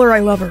 tell her I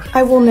love her.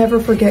 I will never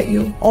forget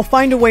you. I'll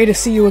find a way to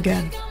see you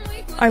again.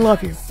 I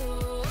love you.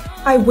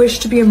 I wish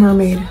to be a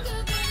mermaid.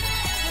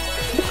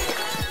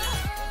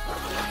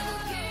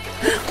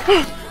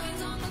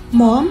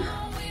 Mom?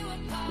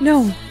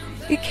 No,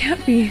 it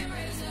can't be.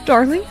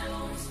 Darling?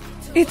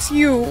 It's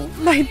you,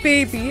 my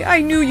baby.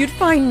 I knew you'd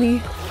find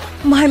me.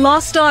 My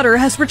lost daughter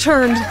has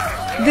returned.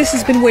 This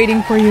has been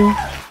waiting for you.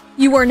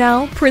 You are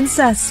now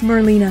Princess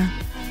Merlina.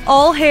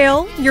 All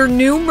hail your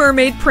new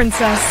mermaid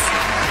princess.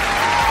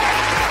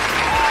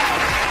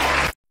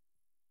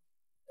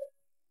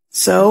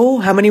 So,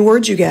 how many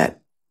words you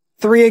get?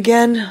 3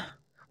 again?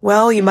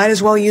 Well, you might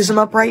as well use them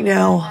up right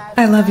now.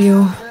 I love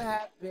you.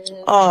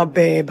 Aw,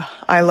 babe,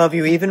 I love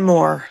you even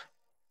more.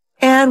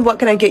 And what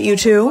can I get you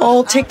two?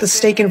 I'll take the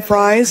steak and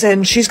fries,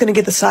 and she's gonna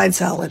get the side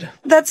salad.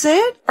 That's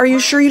it? Are you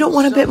sure you don't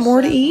want a bit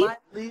more to eat?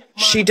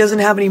 She doesn't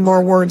have any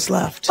more words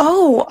left.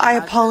 Oh, I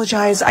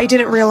apologize. I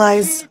didn't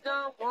realize.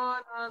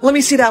 Let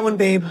me see that one,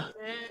 babe.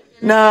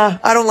 Nah,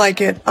 I don't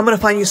like it. I'm gonna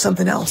find you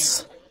something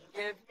else.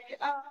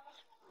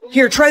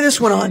 Here, try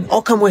this one on.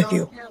 I'll come with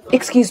you.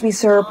 Excuse me,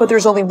 sir, but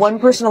there's only one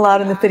person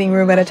allowed in the fitting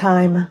room at a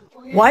time.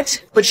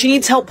 What? But she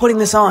needs help putting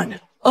this on.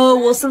 Oh,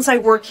 well, since I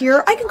work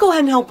here, I can go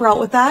ahead and help her out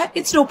with that.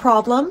 It's no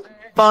problem.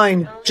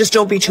 Fine. Just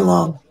don't be too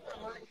long.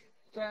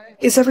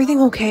 Is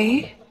everything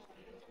okay?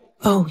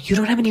 Oh, you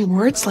don't have any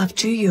words left,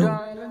 do you?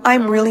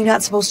 I'm really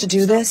not supposed to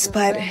do this,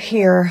 but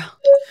here.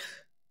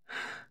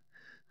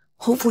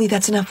 Hopefully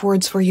that's enough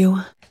words for you.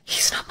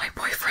 He's not my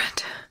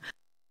boyfriend.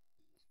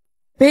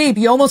 Babe,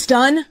 you almost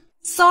done?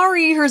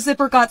 Sorry, her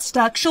zipper got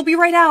stuck. She'll be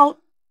right out.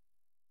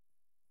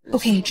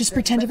 Okay, just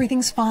pretend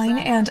everything's fine,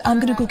 and I'm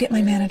gonna go get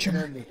my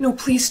manager. No,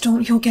 please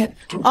don't. You'll get...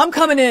 I'm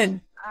coming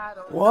in.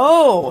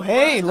 Whoa,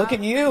 hey, look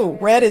at you.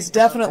 Red is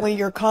definitely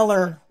your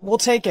color. We'll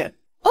take it.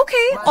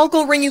 Okay, I'll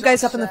go ring you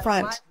guys up in the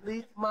front.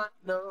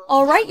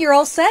 All right, you're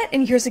all set,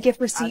 and here's a gift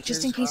receipt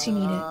just in case you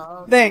need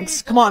it.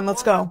 Thanks. Come on,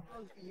 let's go.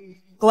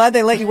 Glad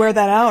they let you wear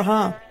that out,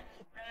 huh?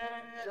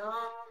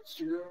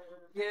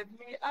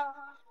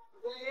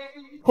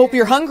 Hope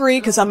you're hungry,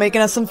 because I'm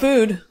making us some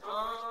food.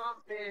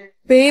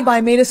 Babe,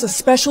 I made us a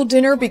special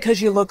dinner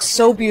because you look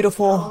so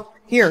beautiful.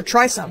 Here,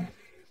 try some.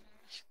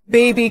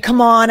 Baby,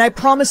 come on. I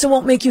promise it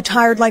won't make you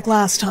tired like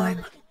last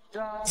time.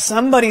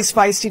 Somebody's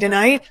feisty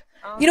tonight.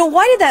 You know,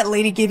 why did that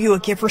lady give you a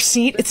gift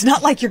receipt? It's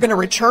not like you're gonna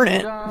return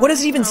it. What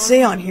does it even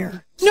say on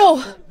here?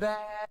 No!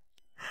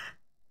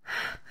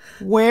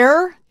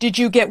 Where did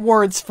you get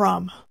words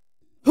from?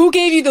 Who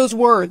gave you those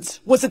words?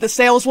 Was it the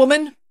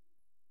saleswoman?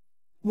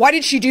 Why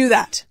did she do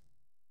that?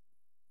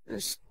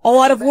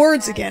 All out of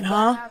words again,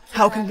 huh?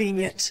 How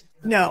convenient.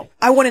 No,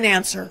 I want an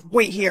answer.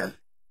 Wait here.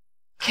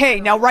 Okay,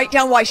 now write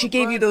down why she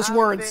gave you those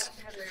words.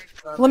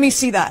 Let me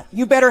see that.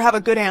 You better have a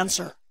good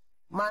answer.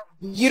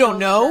 You don't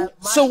know?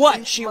 So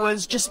what? She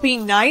was just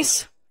being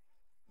nice?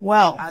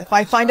 Well, if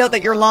I find out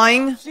that you're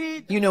lying,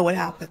 you know what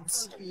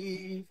happens.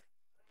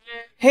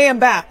 Hey, I'm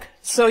back.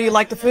 So you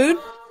like the food?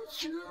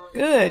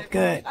 Good,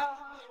 good.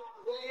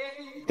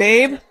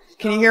 Babe,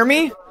 can you hear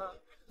me?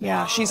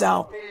 Yeah, she's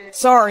out.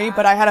 Sorry,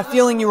 but I had a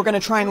feeling you were going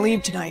to try and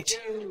leave tonight.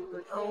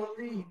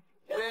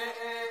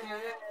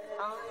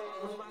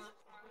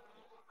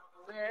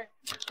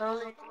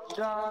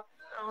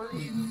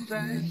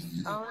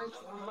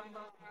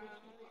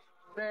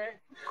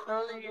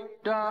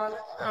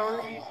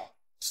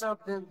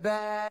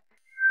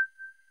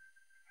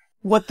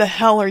 What the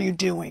hell are you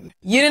doing?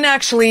 You didn't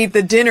actually eat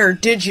the dinner,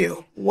 did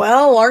you?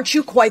 Well, aren't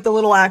you quite the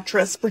little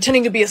actress,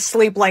 pretending to be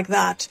asleep like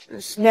that?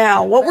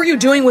 Now, what were you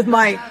doing with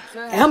my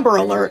Amber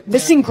Alert,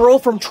 missing girl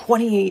from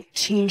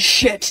 2018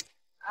 shit?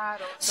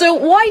 So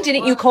why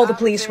didn't you call the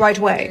police right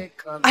away?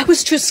 I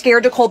was too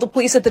scared to call the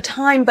police at the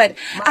time, but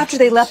after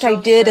they left I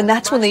did, and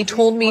that's when they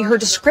told me her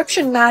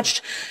description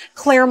matched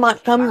Claire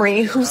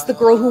Montgomery, who's the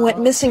girl who went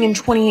missing in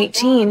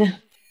 2018.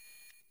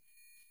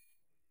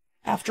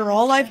 After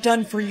all I've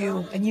done for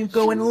you, and you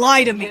go and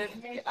lie to me.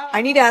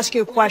 I need to ask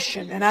you a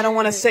question, and I don't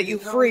want to set you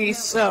free,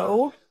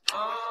 so...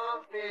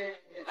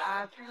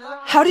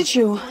 Haven't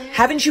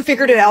you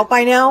figured it out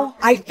by now?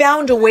 I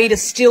found a way to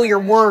steal your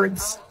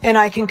words, and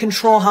I can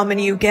control how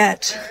many you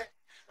get.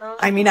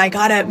 I mean, I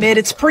gotta admit,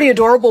 it's pretty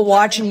adorable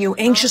watching you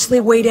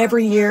anxiously wait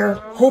every year,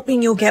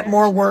 hoping you'll get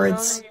more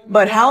words.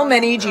 But how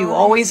many do you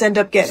always end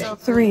up getting?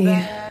 3.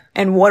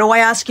 And what do I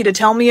ask you to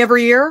tell me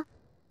every year?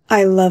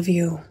 I love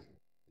you.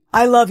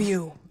 I love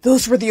you.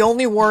 Those were the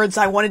only words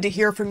I wanted to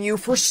hear from you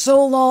for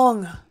so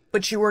long.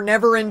 But you were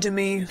never into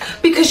me.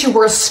 Because you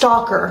were a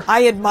stalker.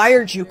 I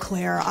admired you,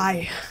 Claire.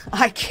 I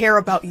care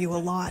about you a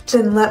lot.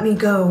 Then let me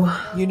go.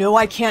 You know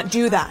I can't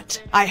do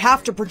that. I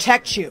have to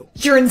protect you.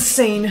 You're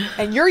insane.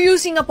 And you're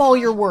using up all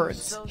your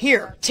words.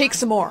 Here, take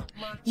some more.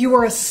 You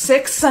are a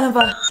sick son of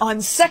a...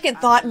 On second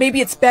thought,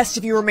 maybe it's best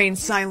if you remain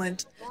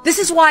silent. This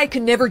is why I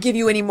can never give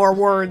you any more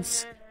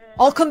words.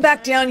 I'll come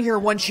back down here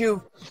once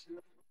you...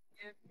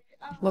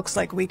 Looks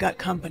like we got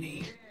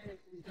company.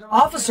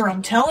 Officer,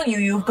 I'm telling you,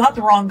 you've got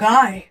the wrong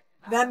guy.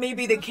 That may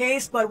be the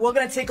case, but we're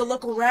gonna take a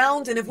look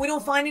around, and if we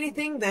don't find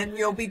anything, then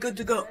you'll be good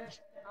to go.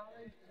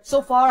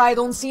 So far, I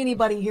don't see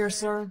anybody here,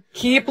 sir.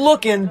 Keep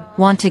looking.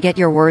 Want to get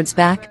your words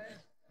back?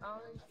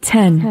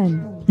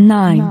 10,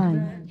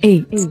 9,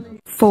 8,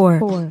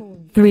 4,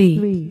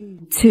 3,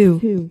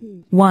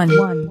 2,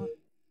 1.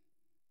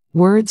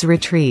 Words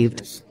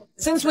retrieved.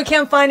 Since we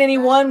can't find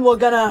anyone, we're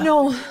gonna...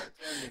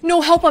 No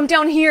help, I'm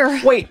down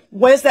here. Wait,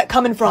 where's that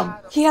coming from?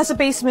 He has a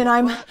basement,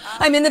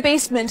 I'm in the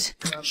basement.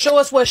 Show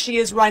us where she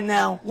is right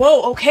now.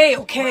 Whoa, okay.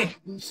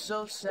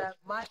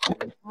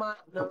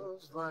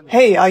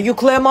 Hey, are you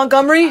Claire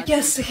Montgomery?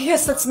 Yes,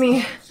 that's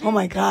me. Oh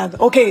my god.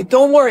 Okay,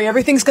 don't worry,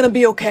 everything's gonna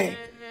be okay.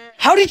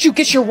 How did you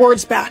get your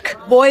words back?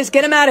 Boys,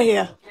 get him out of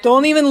here.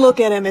 Don't even look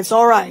at him, it's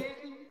alright.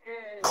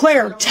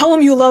 Claire, tell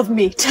him you love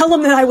me. Tell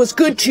him that I was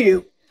good to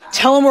you.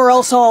 Tell him or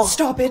else I'll...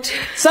 Stop it.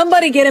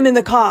 Somebody get him in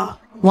the car.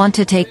 Want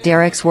to take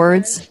Derek's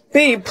words?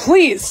 Babe,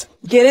 please!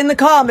 Get in the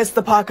car, Miss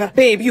the Parker.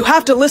 Babe, you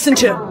have to listen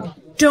to...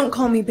 Don't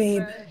call me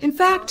babe. In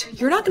fact,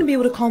 you're not gonna be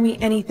able to call me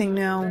anything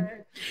now.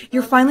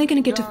 You're finally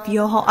gonna get to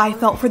feel how I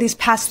felt for these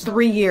past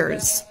 3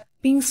 years.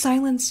 Being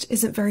silenced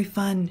isn't very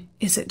fun,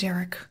 is it,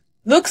 Derek?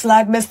 Looks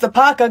like Mr.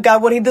 Parker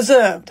got what he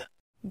deserved.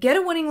 Get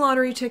a winning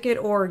lottery ticket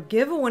or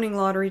give a winning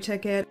lottery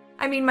ticket.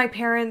 I mean, my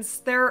parents,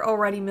 they're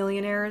already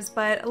millionaires,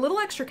 but a little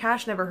extra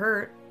cash never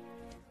hurt.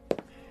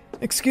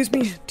 Excuse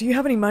me, do you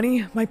have any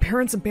money? My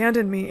parents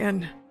abandoned me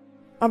and...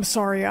 I'm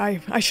sorry, I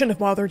shouldn't have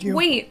bothered you.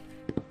 Wait!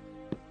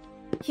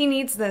 He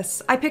needs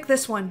this. I picked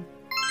this one.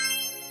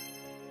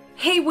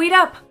 Hey, wait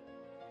up!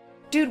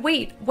 Dude,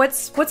 wait.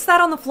 What's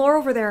that on the floor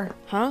over there?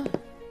 Huh?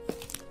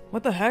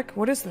 What the heck?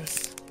 What is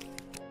this?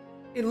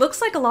 It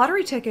looks like a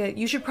lottery ticket.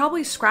 You should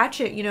probably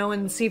scratch it, you know,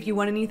 and see if you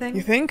won anything.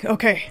 You think?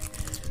 Okay.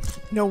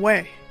 No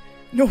way.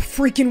 No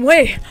freaking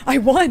way! I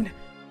won!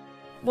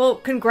 Well,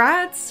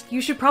 congrats.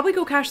 You should probably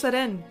go cash that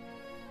in.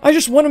 I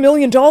just won $1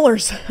 million!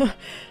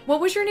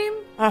 What was your name?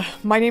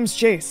 My name's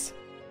Jace.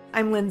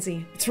 I'm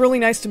Lindsay. It's really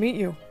nice to meet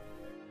you.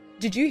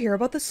 Did you hear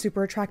about the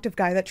super attractive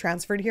guy that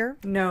transferred here?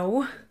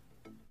 No.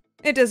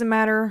 It doesn't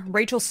matter.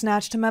 Rachel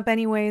snatched him up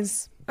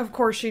anyways. Of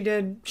course she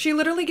did. She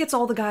literally gets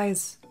all the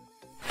guys.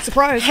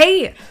 Surprise!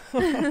 Hey!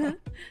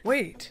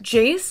 Wait.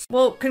 Jace?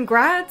 Well,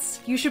 congrats.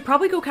 You should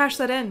probably go cash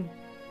that in.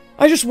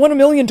 I just won $1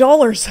 million!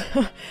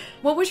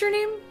 What was your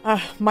name?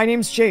 My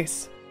name's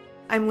Jace.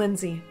 I'm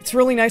Lindsay. It's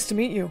really nice to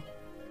meet you.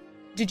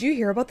 Did you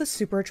hear about the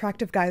super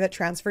attractive guy that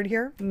transferred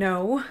here?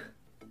 No.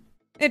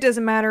 It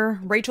doesn't matter.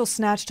 Rachel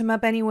snatched him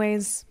up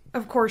anyways.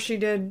 Of course she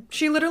did.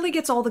 She literally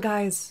gets all the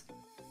guys.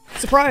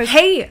 Surprise!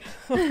 Hey!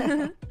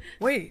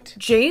 Wait.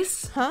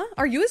 Jace? Huh?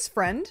 Are you his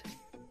friend?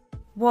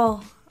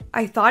 Well,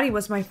 I thought he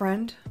was my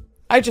friend.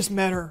 I just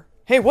met her.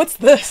 Hey, what's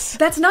this?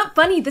 That's not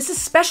funny. This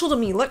is special to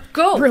me. Let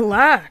go.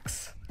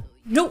 Relax.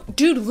 No,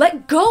 dude,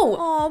 let go.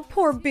 Aw,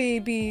 poor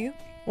baby.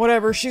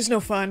 Whatever, she's no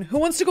fun. Who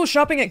wants to go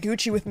shopping at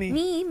Gucci with me?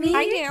 Me.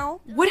 I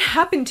do. What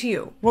happened to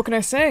you? What can I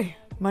say?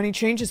 Money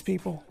changes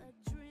people.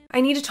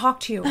 I need to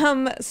talk to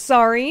you.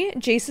 Sorry.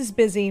 Jace is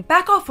busy.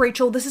 Back off,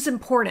 Rachel. This is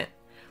important.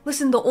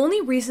 Listen, the only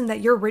reason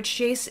that you're rich,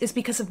 Jace, is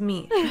because of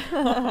me.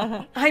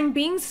 I'm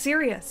being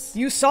serious.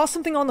 You saw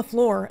something on the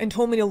floor and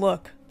told me to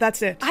look.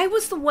 That's it. I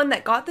was the one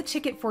that got the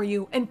ticket for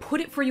you and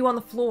put it for you on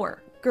the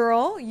floor.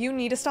 Girl, you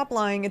need to stop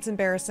lying. It's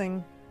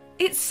embarrassing.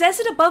 It says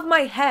it above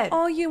my head.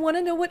 Oh, you want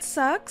to know what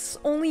sucks?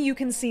 Only you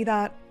can see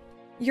that.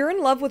 You're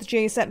in love with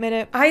Jace, admit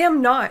it. I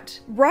am not.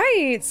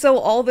 Right, so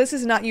all this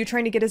is not you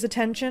trying to get his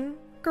attention?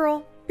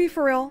 Girl, be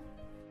for real.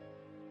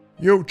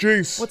 Yo,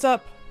 Jace. What's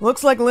up?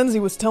 Looks like Lindsay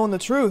was telling the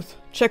truth.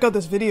 Check out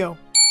this video.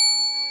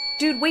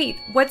 Dude, wait.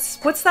 What's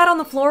that on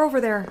the floor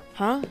over there?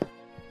 Huh?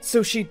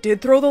 So she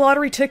did throw the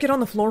lottery ticket on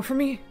the floor for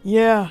me?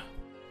 Yeah.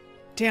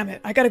 Damn it,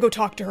 I gotta go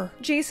talk to her.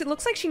 Jace, it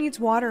looks like she needs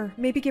water.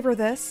 Maybe give her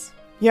this?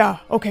 Yeah,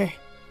 okay.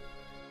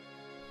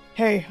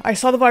 Hey, I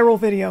saw the viral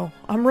video.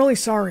 I'm really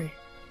sorry.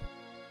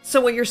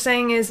 So what you're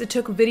saying is it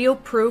took video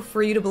proof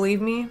for you to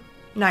believe me?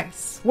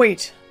 Nice.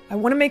 Wait, I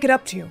want to make it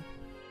up to you.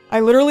 I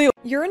literally—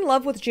 You're in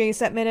love with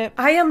Jace, admit it.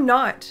 I am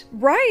not.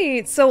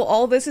 Right, so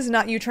all this is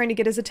not you trying to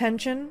get his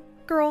attention?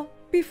 Girl,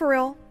 be for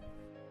real.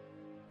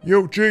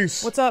 Yo,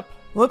 Jace. What's up?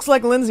 Looks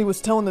like Lindsay was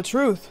telling the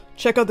truth.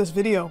 Check out this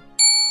video.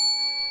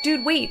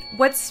 Dude, wait.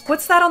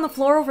 What's that on the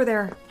floor over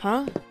there?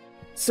 Huh?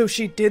 So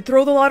she did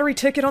throw the lottery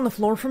ticket on the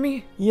floor for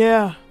me?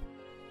 Yeah.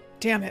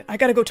 Damn it, I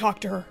gotta go talk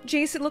to her.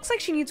 Jace, it looks like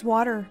she needs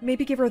water.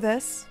 Maybe give her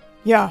this?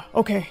 Yeah,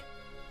 okay.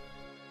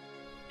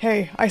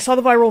 Hey, I saw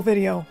the viral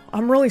video.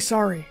 I'm really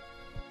sorry.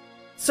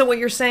 So what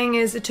you're saying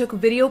is it took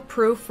video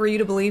proof for you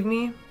to believe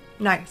me?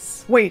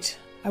 Nice. Wait,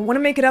 I want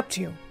to make it up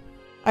to you.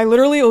 I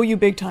literally owe you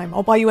big time.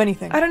 I'll buy you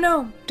anything. I don't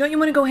know. Don't you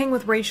want to go hang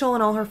with Rachel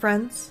and all her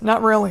friends?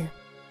 Not really.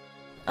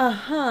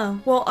 Uh-huh.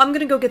 Well, I'm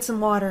gonna go get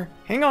some water.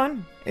 Hang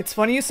on. It's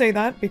funny you say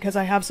that because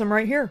I have some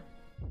right here.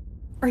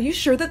 Are you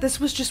sure that this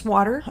was just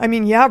water? I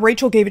mean, yeah,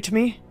 Rachel gave it to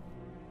me.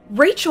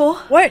 Rachel?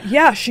 What?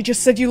 Yeah, she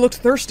just said you looked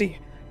thirsty.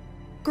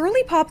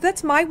 Girly Pop,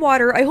 that's my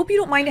water. I hope you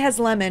don't mind it has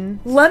lemon.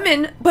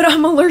 Lemon? But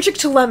I'm allergic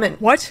to lemon.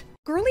 What?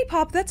 Girly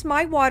Pop, that's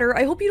my water.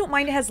 I hope you don't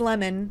mind it has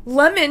lemon.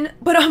 Lemon?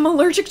 But I'm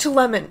allergic to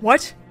lemon.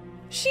 What?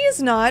 She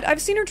is not.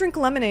 I've seen her drink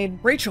lemonade.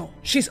 Rachel,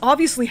 she's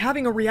obviously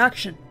having a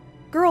reaction.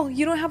 Girl,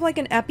 you don't have like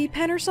an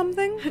EpiPen or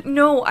something?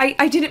 No,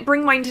 I didn't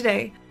bring mine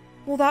today.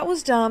 Well, that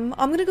was dumb.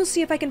 I'm gonna go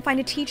see if I can find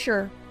a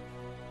teacher.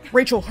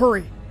 Rachel,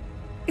 hurry.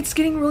 It's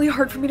getting really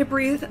hard for me to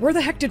breathe. Where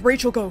the heck did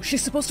Rachel go?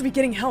 She's supposed to be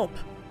getting help.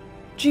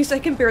 Jeez, I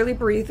can barely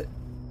breathe.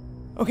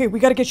 Okay, we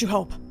gotta get you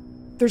help.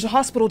 There's a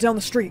hospital down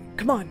the street.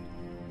 Come on.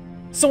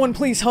 Someone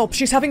please help.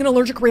 She's having an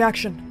allergic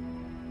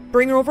reaction.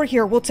 Bring her over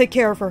here. We'll take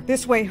care of her.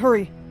 This way,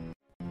 hurry.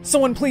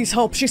 Someone please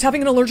help. She's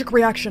having an allergic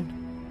reaction.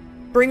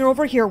 Bring her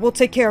over here. We'll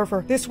take care of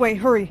her. This way,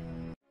 hurry.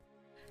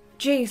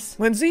 Jace.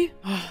 Lindsay?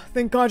 Oh,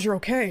 thank God you're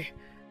okay.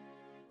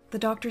 The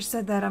doctor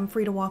said that I'm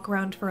free to walk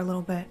around for a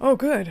little bit. Oh,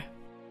 good.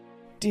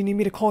 Do you need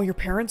me to call your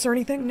parents or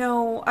anything?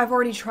 No, I've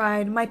already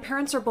tried. My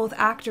parents are both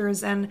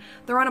actors, and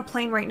they're on a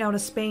plane right now to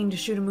Spain to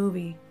shoot a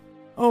movie.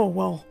 Oh,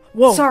 well,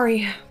 whoa.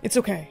 Sorry. It's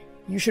okay.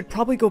 You should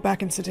probably go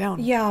back and sit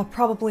down. Yeah,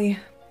 probably.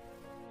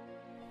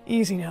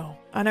 Easy now.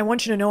 And I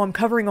want you to know I'm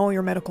covering all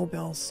your medical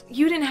bills.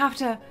 You didn't have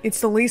to—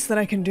 It's the least that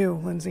I can do,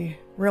 Lindsay.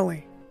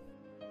 Really.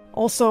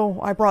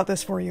 Also, I brought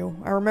this for you.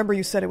 I remember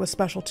you said it was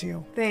special to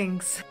you.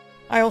 Thanks.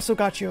 I also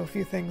got you a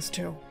few things,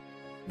 too.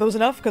 Those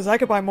enough? Because I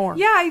could buy more.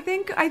 Yeah, I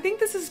think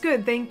this is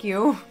good, thank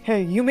you.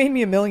 Hey, you made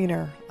me a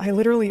millionaire. I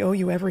literally owe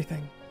you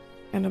everything.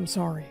 And I'm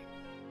sorry.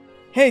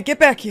 Hey, get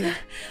back here!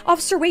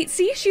 Officer, wait,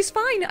 see? She's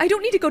fine. I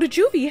don't need to go to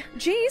juvie.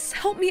 Jace,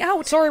 help me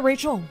out. Sorry,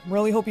 Rachel.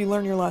 Really hope you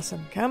learn your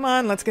lesson. Come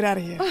on, let's get out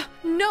of here.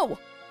 No!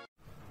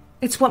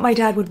 It's what my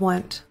dad would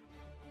want.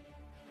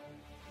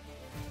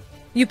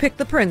 You picked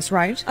the prince,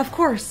 right? Of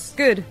course.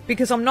 Good,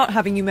 because I'm not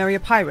having you marry a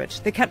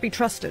pirate. They can't be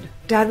trusted.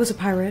 Dad was a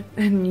pirate,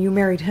 and you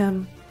married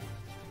him.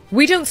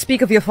 We don't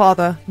speak of your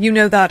father. You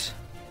know that.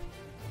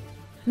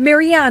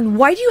 Marianne,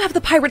 why do you have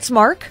the pirate's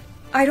mark?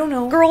 I don't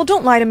know. Girl,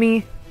 don't lie to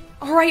me.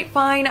 Alright,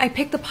 fine, I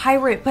picked the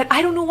pirate, but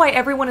I don't know why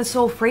everyone is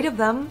so afraid of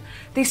them.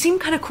 They seem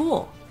kinda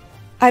cool.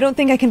 I don't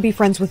think I can be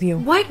friends with you.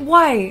 What?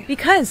 Why?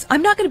 Because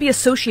I'm not going to be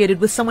associated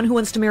with someone who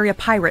wants to marry a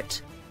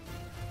pirate.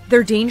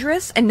 They're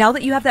dangerous, and now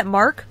that you have that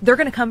mark, they're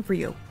going to come for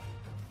you.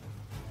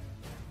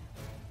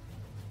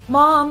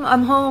 Mom,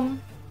 I'm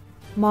home.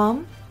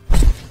 Mom?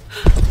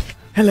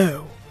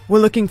 Hello. We're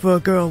looking for a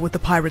girl with the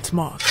pirate's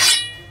mark.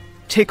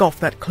 Take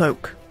off that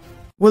cloak.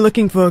 We're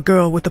looking for a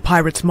girl with the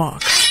pirate's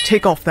mark.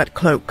 Take off that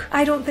cloak.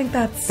 I don't think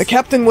that's— The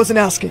captain wasn't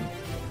asking.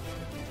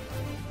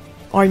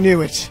 I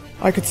knew it.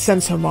 I could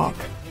sense her mark.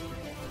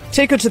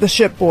 Take her to the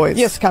ship, boys.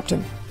 Yes,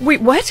 Captain. Wait,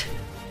 what?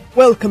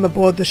 Welcome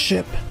aboard the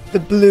ship, the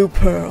Blue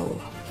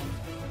Pearl.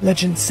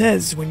 Legend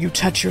says when you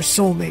touch your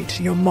soulmate,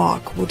 your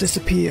mark will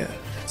disappear.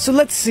 So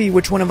let's see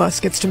which one of us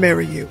gets to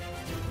marry you.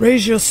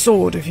 Raise your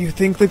sword if you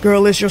think the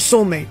girl is your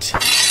soulmate.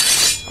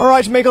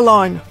 Alright, make a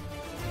line.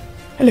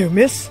 Hello,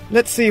 miss.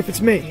 Let's see if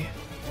it's me.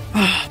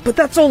 But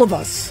that's all of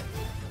us.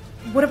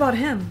 What about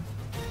him?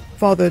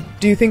 Father,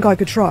 do you think I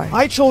could try?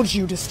 I told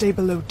you to stay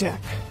below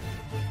deck.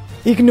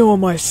 Ignore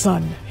my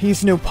son.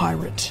 He's no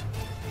pirate.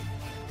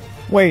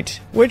 Wait,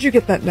 where'd you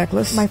get that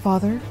necklace? My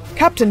father?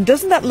 Captain,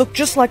 doesn't that look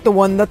just like the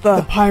one that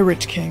the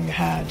Pirate King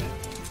had?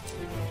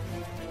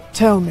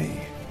 Tell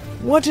me,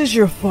 what is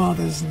your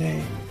father's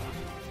name?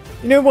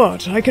 You know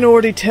what? I can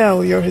already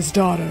tell you're his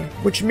daughter,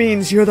 which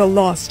means you're the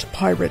lost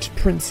pirate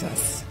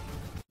princess.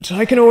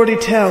 I can already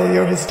tell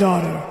you're his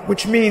daughter,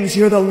 which means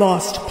you're the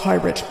lost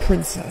pirate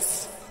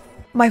princess.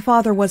 My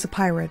father was a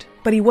pirate,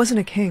 but he wasn't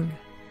a king.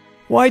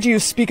 Why do you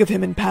speak of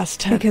him in past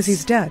tense? Because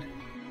he's dead.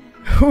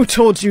 Who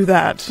told you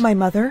that? My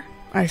mother.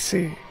 I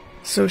see.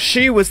 So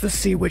she was the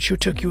sea witch who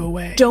took you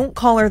away. Don't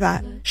call her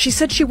that. She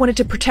said she wanted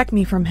to protect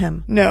me from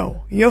him.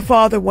 No, your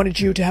father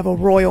wanted you to have a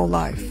royal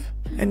life.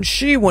 And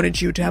she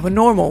wanted you to have a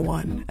normal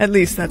one. At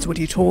least that's what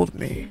he told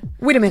me.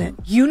 Wait a minute.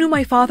 You knew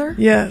my father?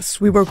 Yes,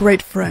 we were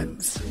great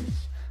friends.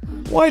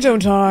 Why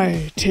don't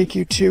I take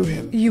you to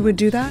him? You would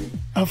do that?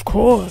 Of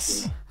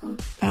course.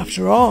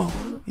 After all,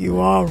 you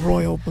are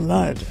royal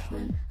blood.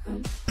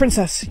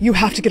 Princess, you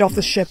have to get off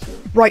the ship.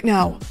 Right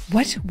now.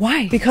 What?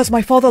 Why? Because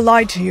my father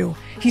lied to you.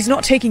 He's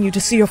not taking you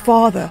to see your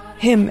father.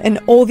 Him and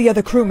all the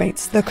other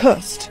crewmates, they're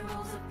cursed.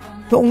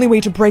 The only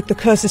way to break the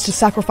curse is to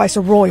sacrifice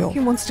a royal. He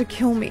wants to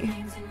kill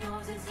me.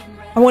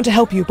 I want to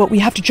help you, but we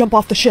have to jump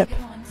off the ship.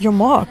 Your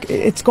mark,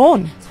 it's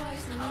gone.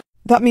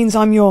 That means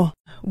we're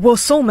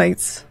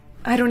soulmates.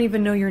 I don't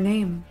even know your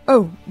name.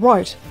 Oh,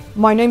 right.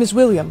 My name is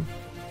William.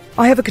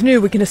 I have a canoe,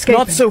 we can escape.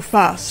 Not so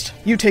fast.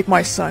 You take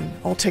my son,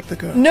 I'll take the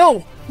girl.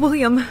 No!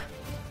 William!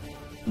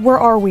 Where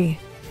are we?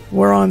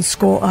 We're on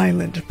Skull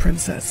Island,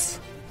 Princess.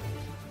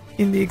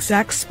 In the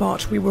exact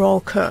spot we were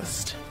all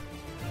cursed.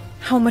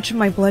 How much of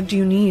my blood do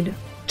you need?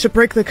 To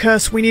break the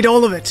curse, we need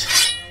all of it.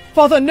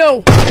 Father,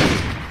 no!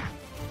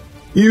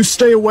 You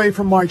stay away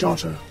from my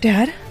daughter.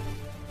 Dad?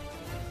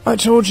 I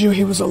told you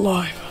he was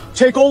alive.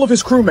 Take all of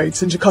his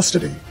crewmates into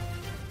custody.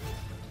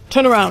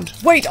 Turn around.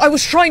 Wait, I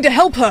was trying to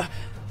help her!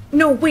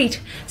 No,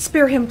 wait.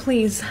 Spare him,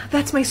 please.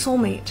 That's my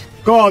soulmate.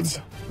 Guards,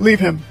 leave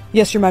him.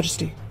 Yes, your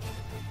majesty.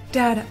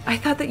 Dad, I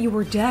thought that you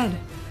were dead.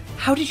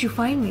 How did you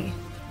find me?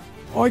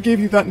 I gave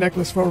you that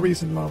necklace for a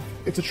reason, love.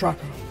 It's a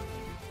tracker.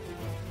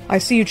 I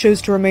see you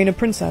chose to remain a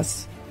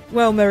princess.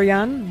 Well,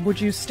 Marianne, would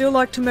you still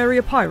like to marry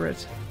a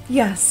pirate?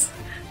 Yes.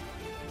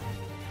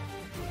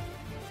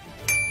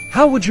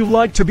 How would you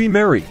like to be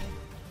married?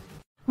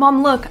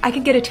 Mom, look, I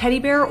could get a teddy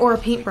bear or a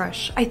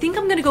paintbrush. I think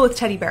I'm gonna go with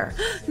teddy bear.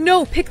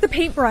 No, pick the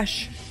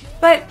paintbrush.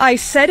 But I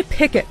said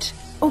pick it.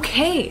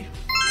 Okay.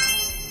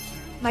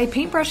 My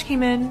paintbrush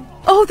came in.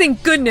 Oh,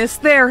 thank goodness.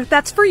 There,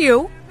 that's for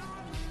you.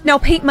 Now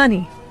paint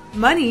money.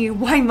 Money?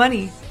 Why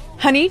money?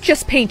 Honey,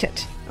 just paint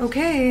it.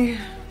 Okay.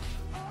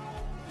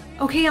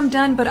 Okay, I'm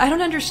done, but I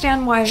don't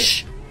understand why—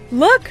 Shh!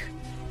 Look!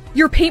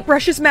 Your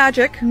paintbrush is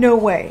magic. No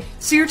way.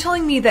 So you're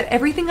telling me that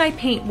everything I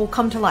paint will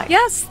come to life?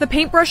 Yes, the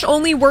paintbrush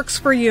only works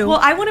for you. Well,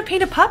 I want to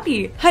paint a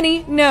puppy.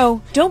 Honey,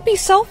 no. Don't be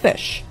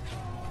selfish.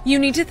 You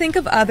need to think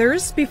of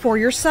others before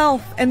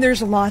yourself, and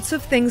there's lots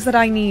of things that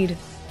I need.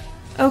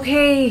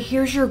 Okay,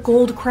 here's your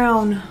gold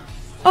crown.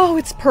 Oh,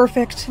 it's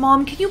perfect.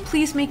 Mom, can you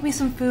please make me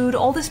some food?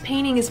 All this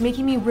painting is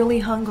making me really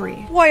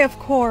hungry. Why, of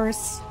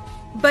course.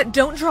 But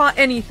don't draw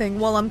anything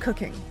while I'm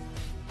cooking.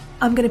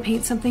 I'm gonna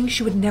paint something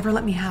she would never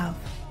let me have.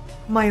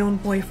 My own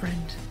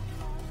boyfriend.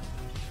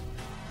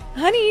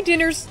 Honey,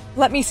 dinner's—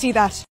 Let me see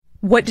that.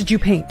 What did you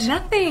paint?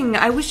 Nothing.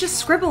 I was just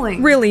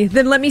scribbling. Really?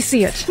 Then let me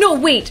see it. No,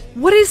 wait.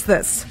 What is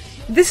this?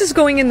 This is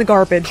going in the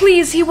garbage.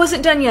 Please, he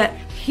wasn't done yet.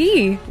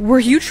 He? Were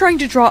you trying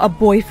to draw a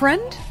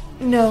boyfriend?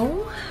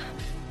 No.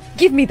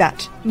 Give me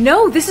that.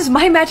 No, this is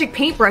my magic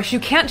paintbrush. You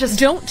can't just—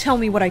 Don't tell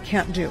me what I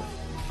can't do.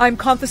 I'm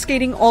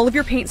confiscating all of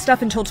your paint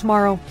stuff until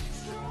tomorrow.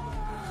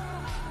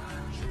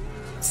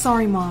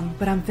 Sorry, Mom,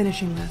 but I'm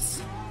finishing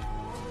this.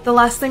 The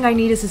last thing I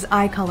need is his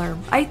eye color.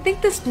 I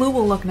think this blue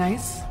will look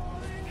nice.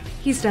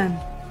 He's done.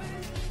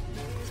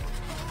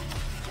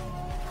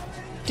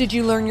 Did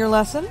you learn your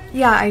lesson?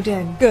 Yeah, I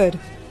did. Good.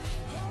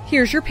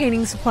 Here's your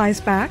painting supplies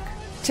back.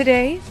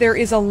 Today, there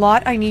is a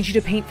lot I need you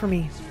to paint for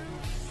me.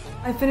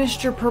 I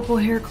finished your purple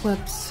hair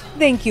clips.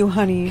 Thank you,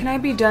 honey. Can I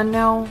be done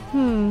now?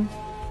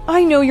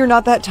 I know you're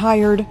not that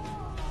tired.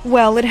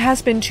 Well, it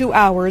has been 2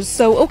 hours,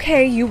 so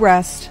okay, you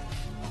rest.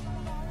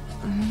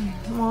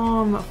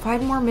 Mom,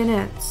 5 more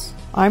minutes.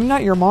 I'm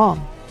not your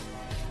mom.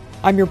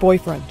 I'm your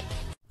boyfriend.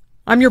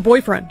 I'm your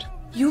boyfriend.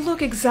 You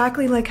look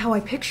exactly like how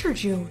I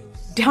pictured you.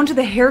 Down to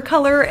the hair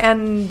color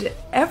and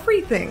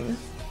everything.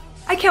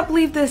 I can't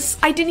believe this.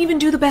 I didn't even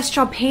do the best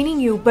job painting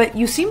you, but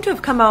you seem to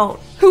have come out—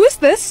 Who is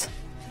this?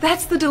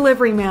 That's the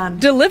delivery man.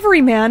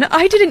 Delivery man?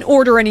 I didn't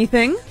order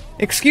anything.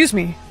 Excuse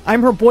me,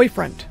 I'm her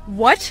boyfriend.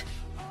 What?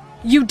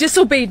 You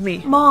disobeyed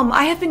me. Mom,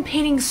 I have been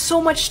painting so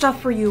much stuff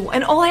for you,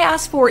 and all I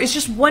asked for is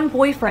just one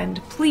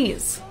boyfriend,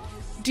 please.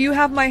 Do you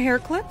have my hair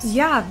clips?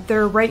 Yeah,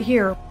 they're right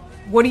here.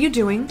 What are you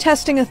doing?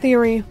 Testing a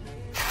theory.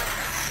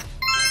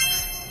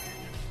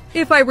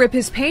 If I rip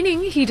his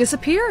painting, he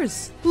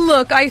disappears.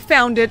 Look, I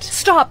found it.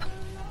 Stop!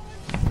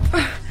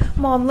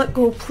 Mom, let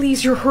go,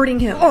 please. You're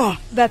hurting him. Oh,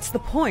 that's the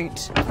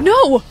point.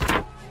 No!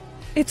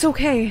 It's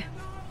okay.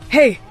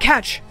 Hey,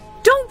 catch!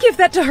 Don't give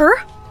that to her!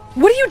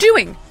 What are you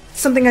doing?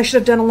 Something I should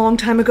have done a long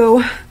time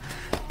ago.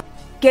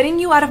 Getting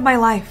you out of my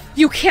life.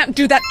 You can't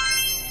do that!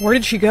 Where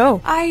did she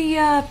go?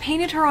 I,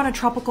 painted her on a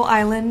tropical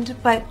island,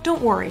 but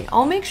don't worry.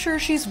 I'll make sure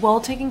she's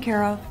well taken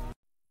care of.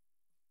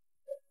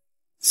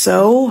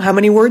 So, how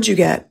many words you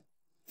get?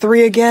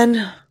 3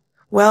 again?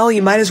 Well,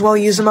 you might as well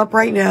use them up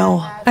right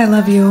now. I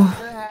love you.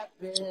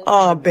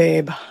 Aw,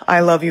 babe, I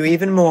love you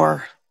even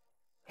more.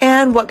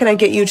 And what can I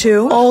get you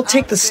two? I'll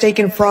take the steak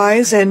and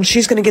fries, and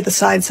she's gonna get the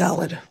side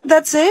salad.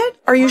 That's it?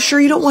 Are you sure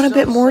you don't want a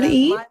bit more to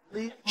eat?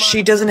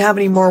 She doesn't have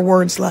any more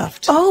words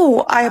left.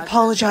 Oh, I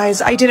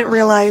apologize. I didn't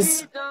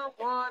realize.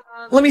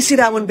 Let me see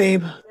that one,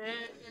 babe.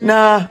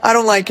 Nah, I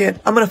don't like it.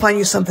 I'm gonna find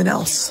you something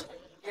else.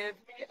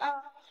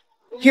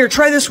 Here,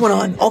 try this one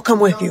on. I'll come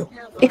with you.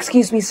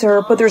 Excuse me,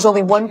 sir, but there's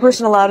only one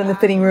person allowed in the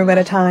fitting room at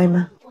a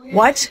time.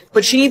 What?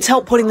 But she needs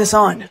help putting this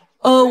on.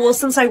 Oh, well,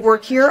 since I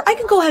work here, I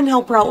can go ahead and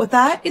help her out with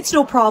that. It's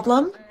no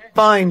problem.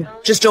 Fine.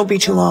 Just don't be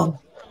too long.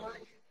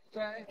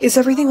 Is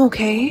everything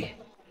okay?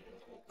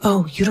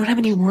 Oh, you don't have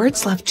any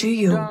words left, do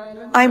you?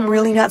 I'm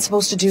really not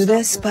supposed to do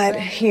this, but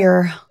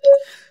here.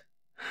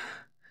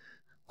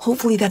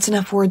 Hopefully that's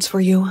enough words for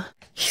you.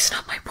 He's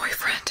not my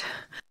boyfriend.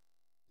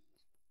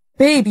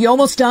 Babe, you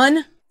almost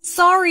done?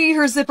 Sorry,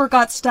 her zipper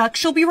got stuck.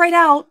 She'll be right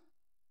out.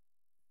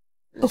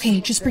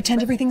 Okay, just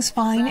pretend everything's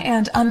fine,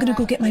 and I'm gonna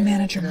go get my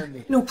manager.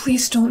 No,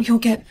 please don't. You'll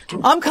get...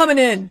 I'm coming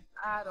in.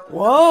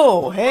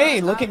 Whoa, hey,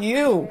 look at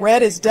you.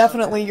 Red is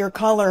definitely your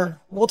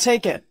color. We'll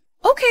take it.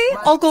 Okay,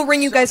 I'll go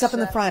ring you guys up in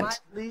the front.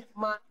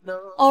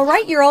 All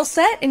right, you're all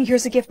set, and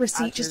here's a gift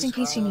receipt just in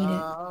case you need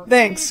it.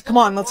 Thanks. Come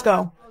on, let's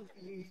go.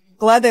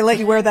 Glad they let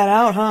you wear that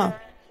out, huh?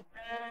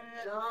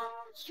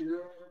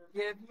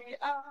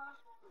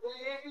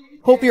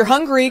 Hope you're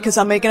hungry, 'cause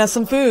I'm making us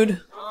some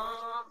food.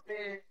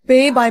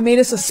 Babe, I made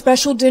us a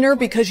special dinner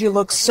because you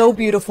look so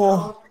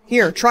beautiful.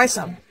 Here, try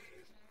some.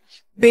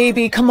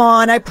 Baby, come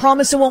on, I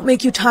promise it won't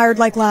make you tired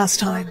like last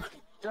time.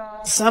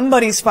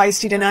 Somebody's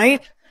feisty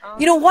tonight.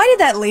 You know, why did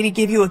that lady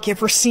give you a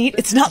gift receipt?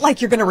 It's not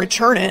like you're gonna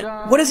return it.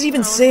 What does it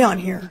even say on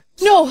here?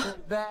 No!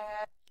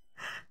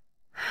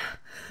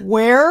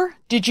 Where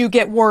did you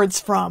get words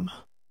from?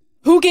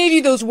 Who gave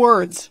you those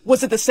words?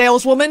 Was it the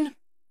saleswoman?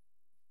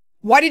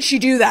 Why did she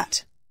do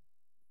that?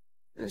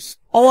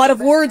 All out of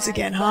words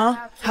again, huh?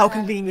 How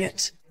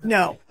convenient.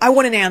 No, I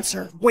want an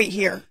answer. Wait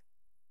here.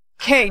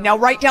 Okay, now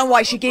write down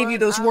why she gave you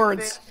those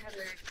words.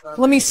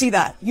 Let me see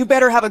that. You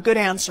better have a good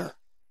answer.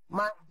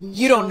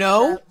 You don't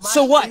know?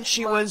 So what?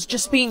 She was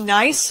just being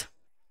nice?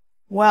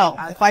 Well,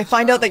 if I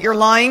find out that you're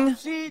lying,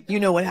 you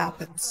know what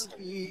happens.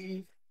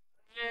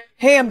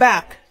 Hey, I'm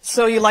back.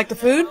 So you like the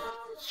food?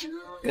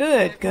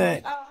 Good,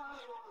 good.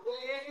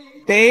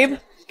 Babe,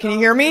 can you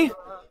hear me?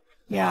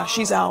 Yeah,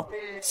 she's out.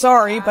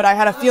 Sorry, but I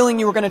had a feeling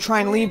you were going to try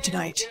and leave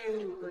tonight.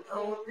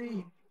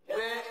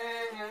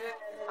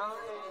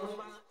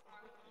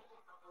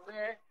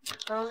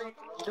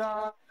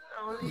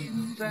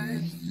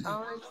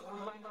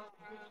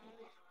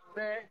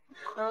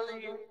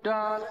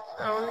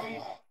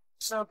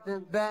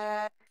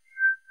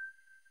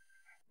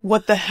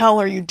 What the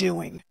hell are you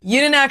doing? You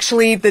didn't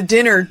actually eat the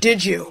dinner,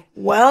 did you?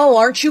 Well,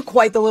 aren't you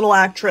quite the little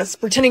actress,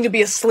 pretending to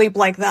be asleep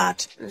like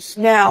that?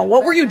 Now,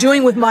 what were you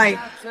doing with my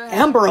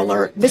Amber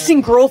Alert,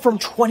 missing girl from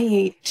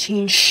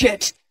 2018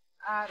 shit?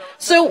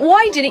 So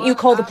why didn't you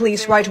call the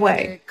police right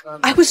away?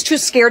 I was too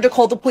scared to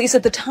call the police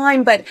at the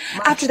time, but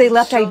after they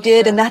left I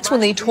did, and that's when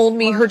they told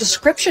me her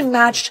description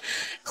matched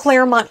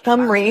Claire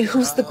Montgomery,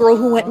 who's the girl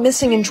who went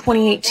missing in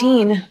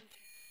 2018.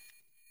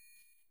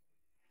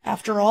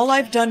 After all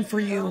I've done for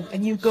you,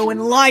 and you go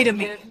and lie to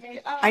me.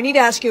 I need to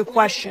ask you a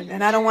question,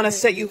 and I don't want to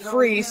set you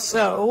free,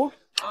 so...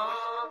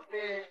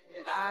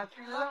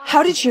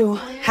 How did you?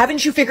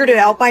 Haven't you figured it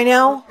out by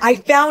now? I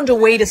found a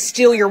way to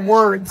steal your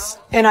words,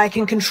 and I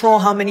can control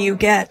how many you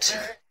get.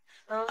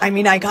 I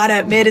mean, I gotta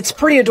admit, it's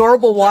pretty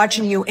adorable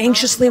watching you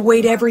anxiously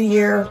wait every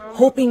year,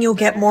 hoping you'll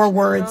get more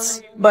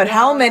words. But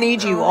how many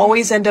do you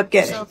always end up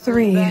getting?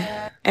 3.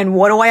 And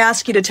what do I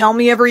ask you to tell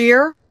me every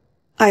year?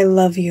 I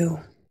love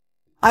you.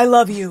 I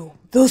love you.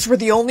 Those were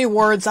the only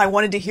words I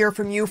wanted to hear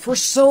from you for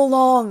so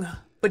long.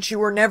 But you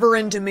were never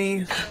into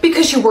me.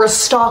 Because you were a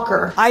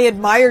stalker. I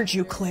admired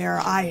you,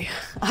 Claire. I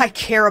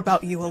care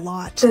about you a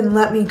lot. Then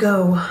let me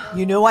go.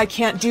 You know I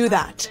can't do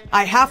that.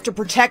 I have to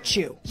protect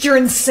you. You're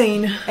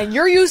insane. And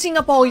you're using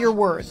up all your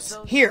words.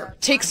 Here,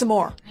 take some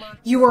more.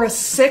 You are a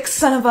sick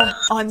son of a...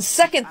 On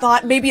second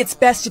thought, maybe it's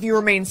best if you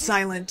remain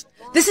silent.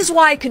 This is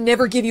why I can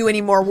never give you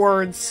any more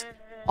words.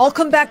 I'll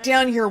come back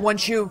down here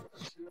once you...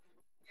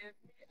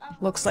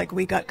 Looks like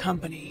we got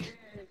company.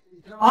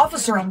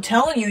 Officer, I'm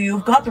telling you,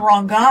 you've got the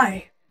wrong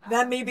guy.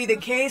 That may be the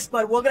case,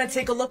 but we're gonna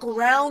take a look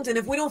around, and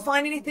if we don't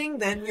find anything,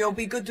 then you'll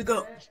be good to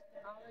go.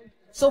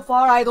 So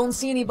far, I don't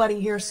see anybody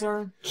here,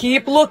 sir.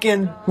 Keep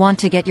looking. Want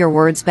to get your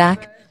words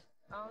back?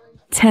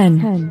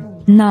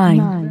 10,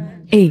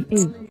 9,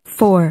 8,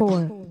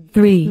 4,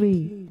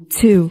 3,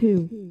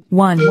 2,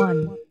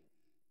 1.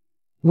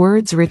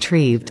 Words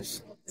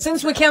retrieved.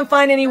 Since we can't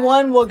find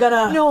anyone, we're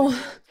gonna...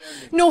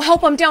 No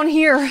help, I'm down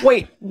here.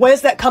 Wait,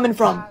 where's that coming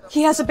from?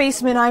 He has a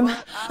basement,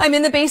 I'm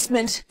in the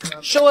basement.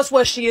 Show us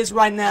where she is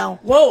right now.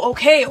 Whoa,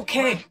 okay.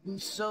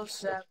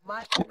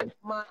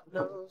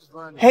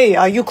 Hey,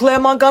 are you Claire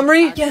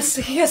Montgomery? Yes,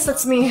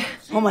 that's me.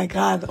 Oh my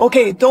god.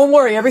 Okay, don't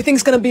worry,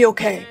 everything's gonna be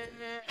okay.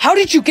 How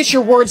did you get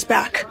your words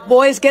back?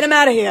 Boys, get him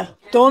out of here.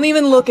 Don't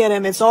even look at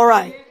him, it's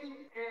alright.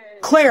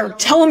 Claire,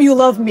 tell him you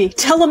love me.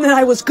 Tell him that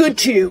I was good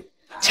to you.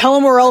 Tell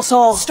him or else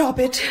I'll... Stop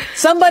it.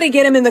 Somebody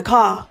get him in the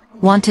car.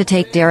 Want to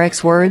take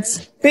Derek's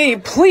words?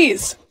 Babe,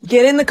 please.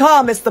 Get in the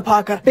car, Miss the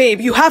Parker. Babe,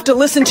 you have to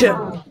listen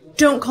to...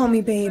 Don't call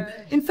me babe.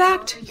 In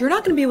fact, you're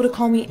not going to be able to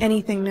call me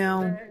anything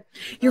now.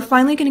 You're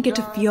finally going to get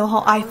to feel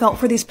how I felt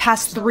for these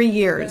past 3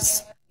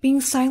 years.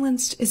 Being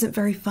silenced isn't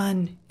very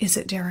fun, is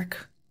it, Derek?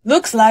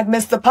 Looks like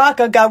Mr.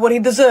 Parker got what he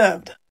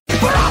deserved.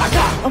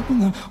 Veronica!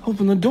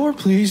 Open the door,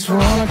 please.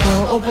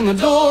 Veronica, open the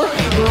door.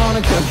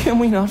 Veronica, can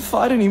we not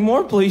fight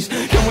anymore, please?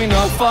 Can we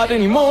not fight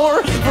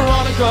anymore?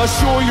 Veronica,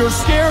 sure you're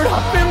scared.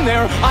 I've been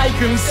there. I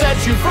can set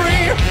you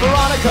free.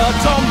 Veronica,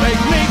 don't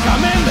make me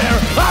come in there.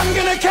 I'm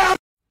gonna count.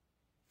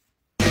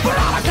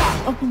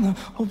 Veronica!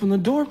 Open the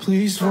door,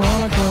 please.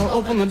 Veronica,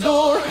 open the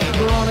door.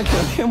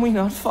 Veronica, can we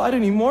not fight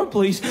anymore,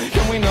 please?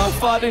 Can we not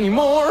fight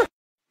anymore?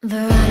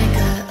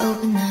 Veronica,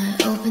 open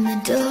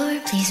the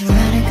door, please.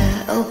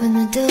 Veronica, open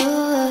the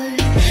door.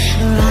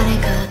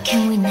 Veronica,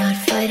 can we not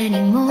fight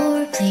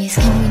anymore, please?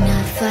 Can we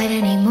not fight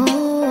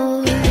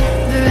anymore?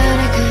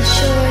 Veronica,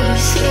 sure you're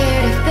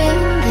scared. I've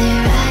been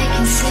there. I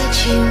can set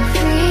you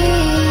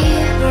free.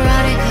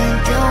 Veronica,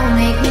 don't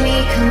make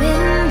me come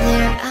in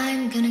there.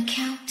 I'm gonna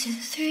count to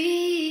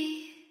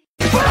 3.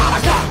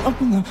 Veronica!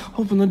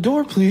 Open the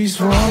door, please.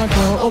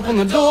 Veronica, open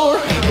the door.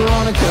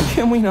 Veronica,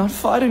 can we not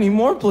fight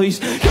anymore, please?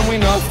 Can we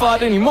not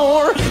fight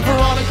anymore?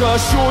 Veronica,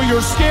 sure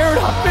you're scared.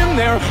 I've been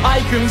there. I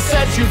can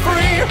set you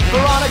free.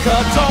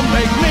 Veronica, don't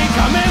make me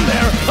come in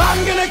there.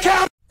 I'm gonna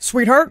count.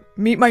 Sweetheart,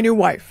 meet my new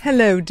wife.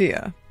 Hello,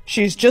 dear.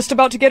 She's just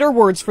about to get her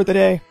words for the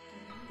day.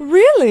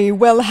 Really?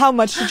 Well, how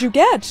much did you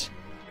get?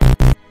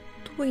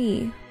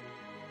 3.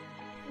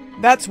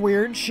 That's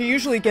weird. She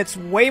usually gets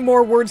way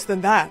more words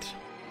than that.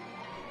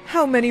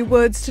 How many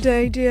words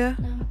today, dear?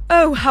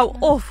 Oh, how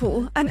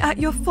awful. And at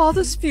your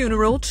father's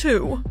funeral,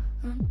 too.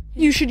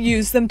 You should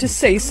use them to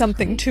say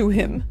something to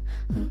him.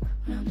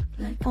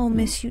 I'll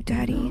miss you,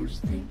 Daddy.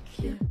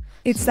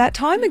 It's that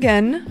time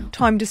again.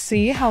 Time to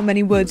see how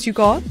many words you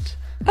got.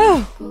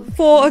 Oh,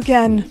 4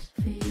 again.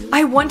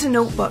 I want a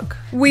notebook.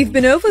 We've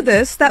been over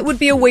this. That would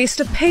be a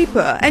waste of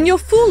paper, and you're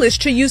foolish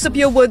to use up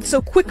your words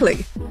so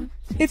quickly.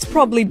 It's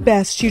probably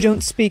best you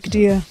don't speak,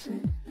 dear.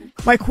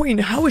 My queen,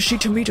 how is she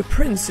to meet a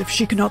prince if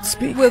she cannot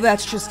speak? Well,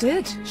 that's just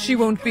it. She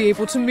won't be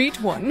able to meet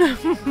one.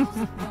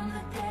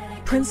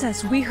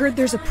 Princess, we heard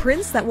there's a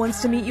prince that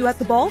wants to meet you at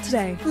the ball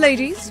today.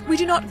 Ladies, we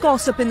do not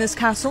gossip in this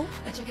castle.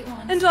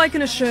 And I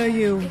can assure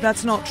you,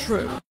 that's not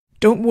true.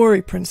 Don't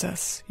worry,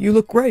 princess. You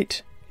look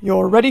great.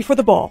 You're ready for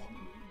the ball.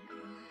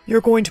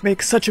 You're going to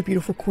make such a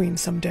beautiful queen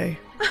someday.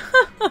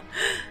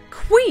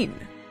 Queen?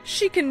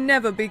 She can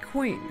never be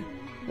queen.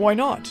 Why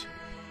not?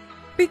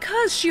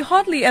 Because she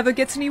hardly ever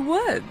gets any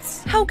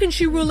words. How can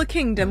she rule a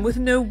kingdom with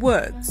no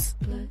words?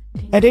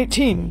 At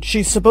 18,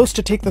 she's supposed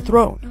to take the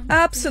throne.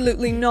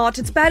 Absolutely not.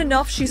 It's bad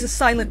enough she's a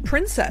silent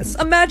princess.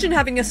 Imagine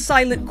having a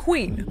silent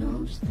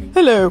queen.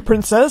 Hello,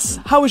 princess.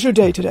 How was your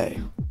day today?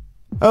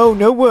 Oh,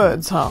 no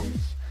words, huh?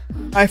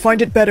 I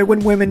find it better when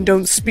women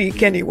don't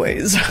speak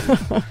anyways.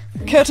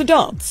 Care to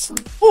dance?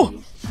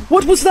 Oh,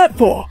 what was that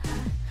for?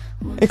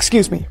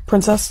 Excuse me,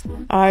 princess.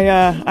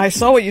 I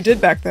saw what you did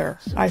back there.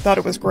 I thought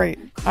it was great.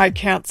 I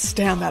can't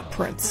stand that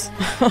prince.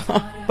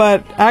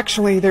 But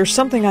actually, there's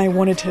something I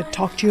wanted to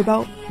talk to you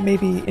about,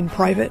 maybe in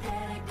private.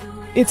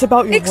 It's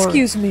about your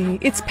Excuse me,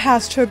 it's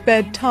past her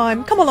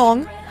bedtime. Come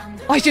along.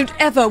 I don't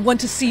ever want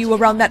to see you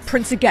around that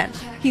prince again.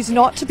 He's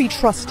not to be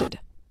trusted.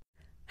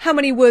 How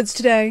many words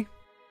today?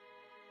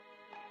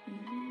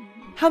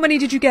 How many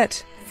did you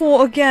get?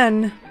 4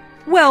 again.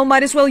 Well,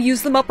 might as well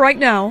use them up right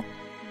now.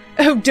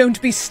 Oh, don't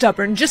be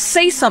stubborn. Just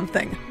say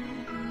something.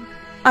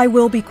 I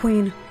will be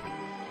queen.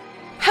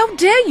 How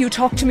dare you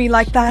talk to me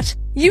like that?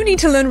 You need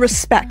to learn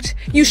respect.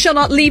 You shall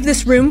not leave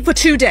this room for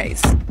 2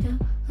 days.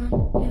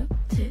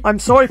 I'm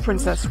sorry,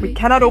 princess. We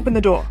cannot open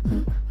the door.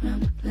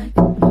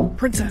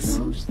 Princess,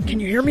 can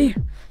you hear me?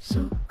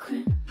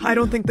 I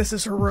don't think this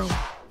is her room.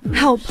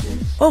 Help.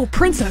 Oh,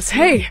 princess,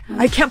 hey!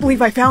 I can't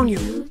believe I found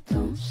you.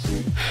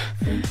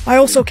 I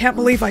also can't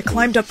believe I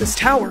climbed up this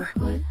tower.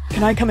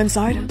 Can I come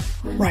inside?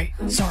 Right,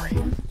 sorry.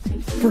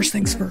 First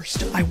things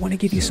first, I want to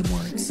give you some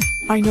words.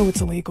 I know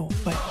it's illegal,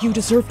 but you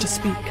deserve to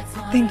speak.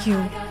 Thank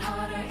you.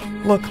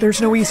 Look,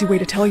 there's no easy way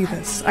to tell you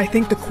this. I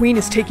think the queen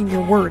is taking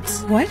your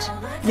words. What?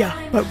 Yeah,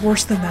 but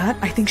worse than that,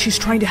 I think she's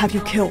trying to have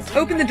you killed.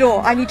 Open the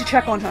door. I need to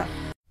check on her.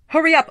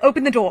 Hurry up,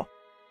 open the door.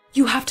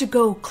 You have to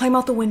go. Climb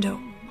out the window.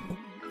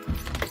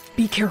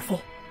 Be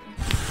careful.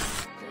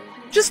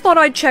 Just thought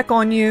I'd check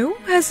on you.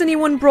 Has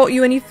anyone brought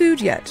you any food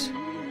yet?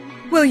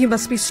 Well, you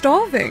must be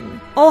starving.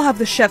 I'll have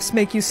the chefs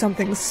make you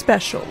something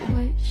special.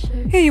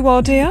 Here you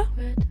are, dear.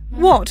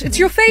 What? It's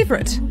your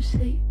favorite.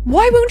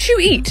 Why won't you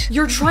eat?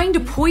 You're trying to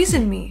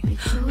poison me.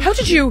 How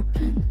did you...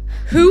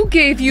 Who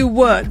gave you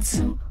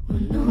words?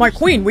 My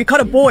queen, we caught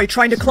a boy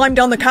trying to climb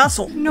down the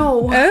castle.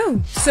 No.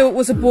 Oh, so it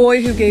was a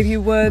boy who gave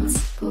you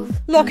words.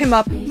 Lock him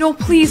up. No,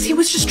 please, he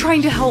was just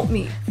trying to help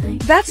me.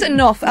 That's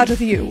enough out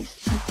of you.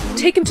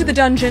 Take him to the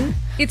dungeon.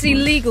 It's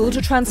illegal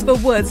to transfer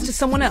words to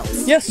someone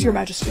else. Yes, your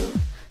majesty.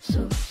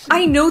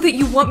 I know that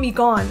you want me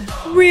gone.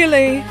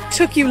 Really?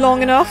 Took you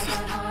long enough?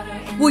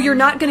 Well, you're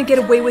not gonna get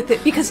away with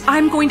it because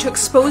I'm going to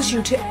expose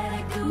you to...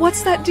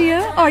 What's that,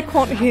 dear? I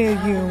can't hear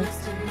you.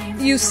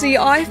 You see,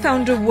 I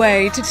found a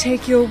way to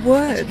take your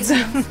words.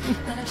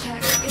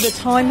 The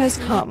time has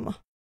come.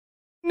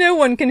 No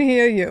one can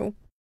hear you.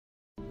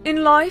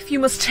 In life, you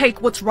must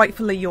take what's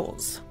rightfully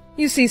yours.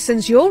 You see,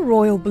 since you're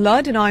royal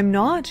blood and I'm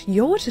not,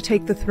 you're to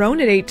take the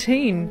throne at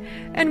 18.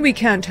 And we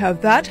can't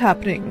have that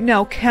happening,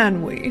 now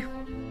can we?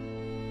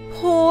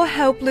 Poor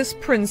helpless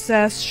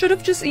princess should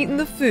have just eaten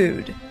the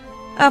food.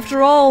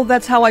 After all,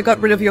 that's how I got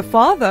rid of your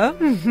father.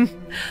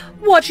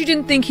 What, you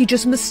didn't think he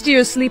just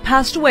mysteriously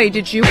passed away,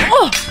 did you?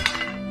 Oh!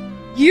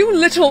 You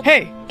little—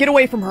 Hey, get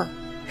away from her.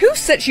 Who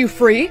set you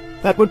free?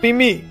 That would be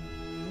me.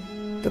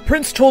 The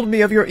prince told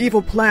me of your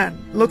evil plan.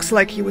 Looks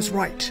like he was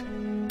right.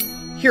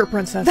 Here,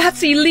 princess.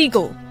 That's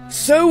illegal.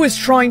 So is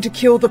trying to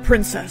kill the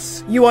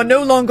princess. You are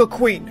no longer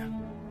queen.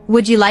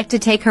 Would you like to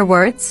take her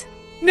words?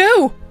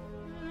 No!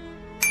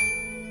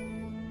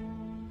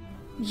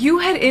 You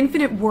had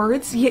infinite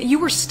words, yet you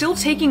were still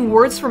taking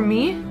words from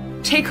me?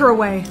 Take her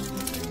away.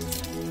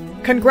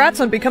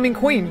 Congrats on becoming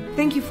queen.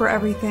 Thank you for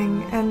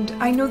everything, and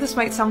I know this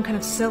might sound kind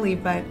of silly,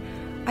 but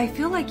I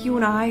feel like you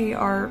and I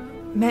are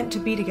meant to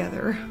be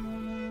together.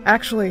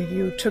 Actually,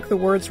 you took the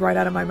words right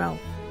out of my mouth.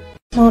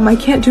 Mom, I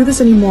can't do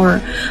this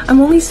anymore. I'm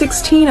only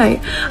 16.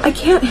 I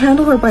can't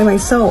handle her by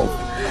myself.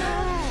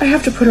 I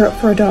have to put her up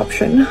for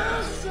adoption.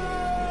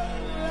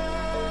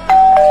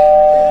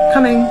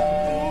 Coming.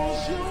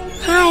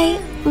 Hi,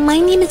 my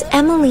name is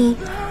Emily.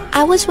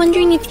 I was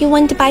wondering if you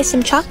wanted to buy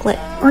some chocolate.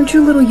 Aren't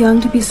you a little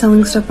young to be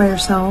selling stuff by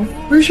yourself?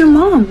 Where's your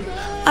mom?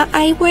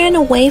 I ran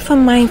away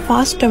from my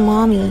foster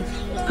mommy.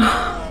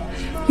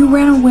 You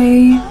ran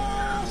away?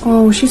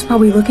 Oh, she's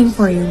probably looking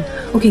for you.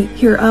 Okay,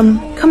 here,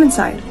 come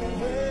inside.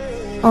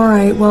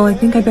 Alright, well, I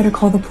think I better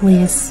call the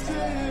police.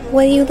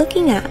 What are you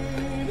looking at?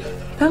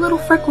 That little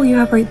freckle you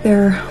have right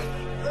there.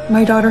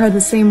 My daughter had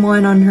the same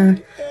one on her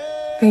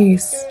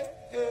face.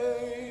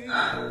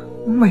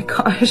 Oh my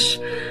gosh,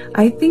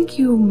 I think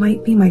you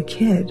might be my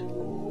kid.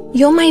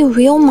 You're my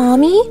real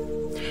mommy?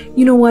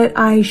 You know what,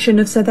 I shouldn't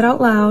have said that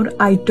out loud.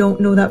 I don't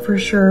know that for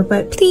sure,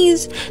 but...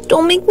 Please,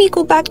 don't make me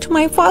go back to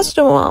my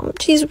foster mom.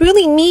 She's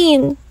really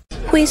mean.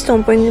 Please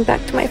don't bring me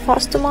back to my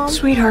foster mom.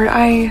 Sweetheart,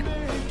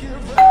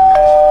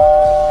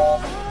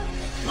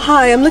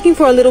 Hi, I'm looking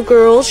for a little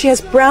girl. She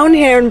has brown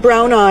hair and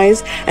brown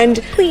eyes,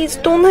 and... Please,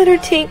 don't let her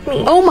take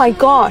me. Oh my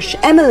gosh,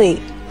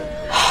 Emily!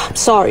 I'm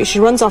sorry, she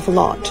runs off a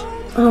lot.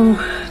 Oh,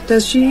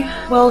 does she?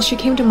 Well, she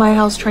came to my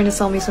house trying to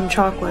sell me some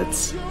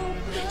chocolates.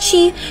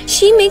 She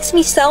makes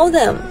me sell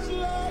them.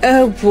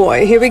 Oh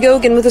boy, here we go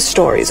again with the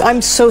stories.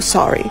 I'm so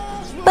sorry.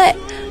 But...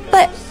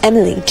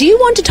 Emily, do you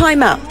want a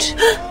time out?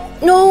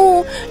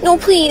 No,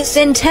 please.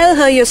 Then tell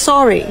her you're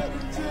sorry.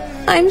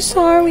 I'm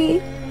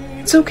sorry.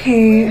 It's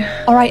okay.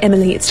 Alright,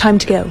 Emily, it's time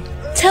to go.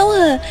 Tell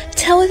her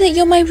that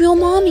you're my real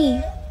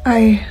mommy.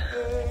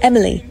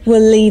 Emily, we're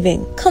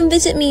leaving. Come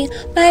visit me.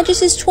 My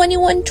address is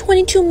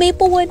 2122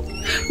 Maplewood.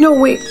 No,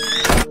 wait.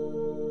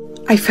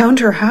 I found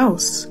her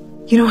house.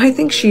 You know, I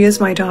think she is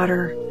my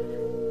daughter.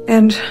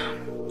 And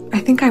I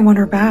think I want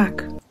her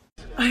back.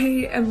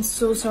 I am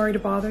so sorry to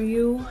bother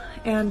you,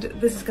 and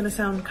this is gonna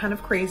sound kind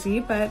of crazy,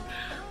 but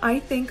I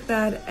think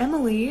that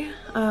Emily,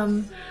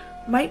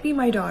 might be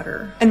my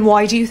daughter. And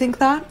why do you think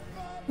that?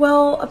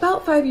 Well,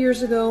 about 5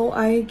 years ago,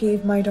 I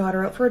gave my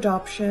daughter up for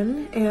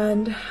adoption,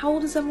 and how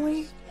old is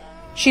Emily?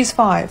 She's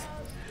 5.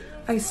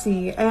 I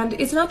see, and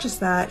it's not just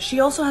that. She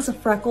also has a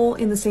freckle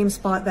in the same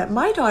spot that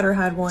my daughter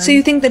had one. So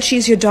you think that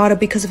she's your daughter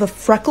because of a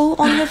freckle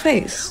on her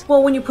face?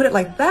 Well, when you put it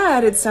like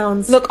that, it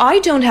sounds... Look, I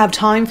don't have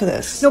time for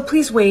this. No,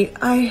 please wait.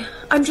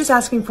 I'm just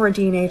asking for a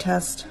DNA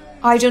test.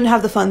 I don't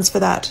have the funds for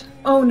that.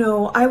 Oh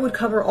no, I would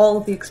cover all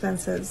of the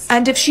expenses.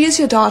 And if she is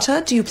your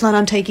daughter, do you plan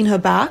on taking her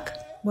back?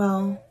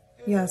 Well,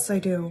 yes, I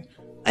do.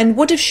 And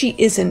what if she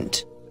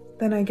isn't?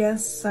 Then I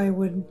guess I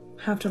would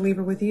have to leave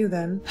her with you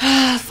then.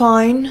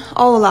 Fine,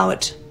 I'll allow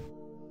it.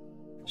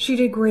 She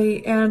did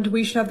great, and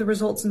we should have the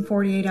results in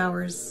 48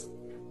 hours.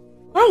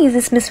 Hi, is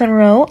this Miss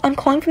Monroe? I'm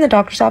calling from the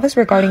doctor's office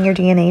regarding your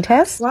DNA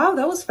test. Wow,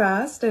 that was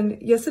fast, and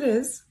yes it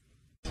is.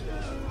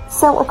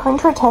 So, according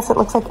to our test, it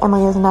looks like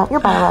Emily is not your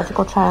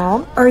biological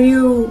child. Are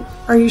you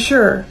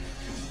sure?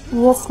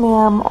 Yes,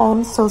 ma'am.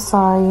 I'm so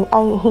sorry.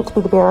 I hate to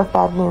be the bearer of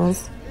bad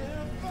news.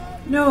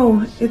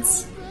 No,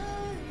 it's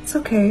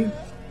okay.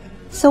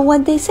 So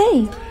what'd they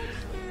say?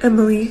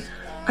 Emily,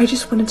 I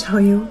just want to tell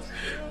you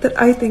that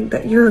I think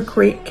that you're a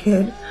great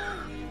kid.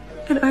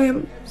 And I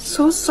am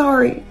so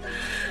sorry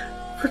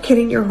for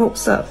getting your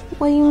hopes up.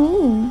 What do you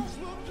mean?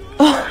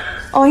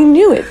 Oh, I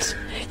knew it.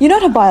 You're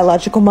not her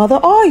biological mother,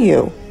 are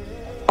you?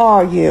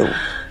 Are you?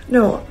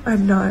 No,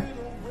 I'm not.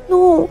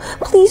 No,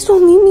 please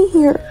don't leave me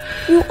here.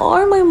 You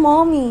are my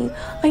mommy.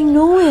 I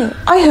know it.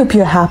 I hope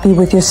you're happy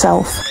with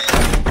yourself.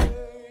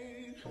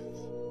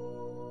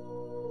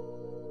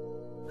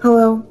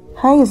 Hello?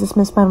 Hi, is this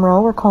Miss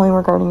Monroe? We're calling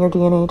regarding your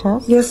DNA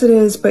test. Yes, it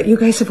is, but you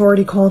guys have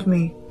already called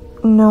me.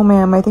 No,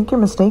 ma'am. I think you're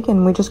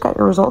mistaken. We just got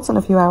your results in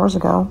a few hours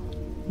ago.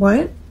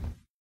 What?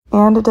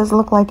 And it does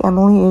look like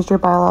Emily is your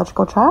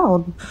biological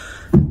child.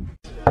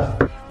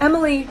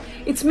 Emily,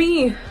 it's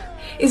me.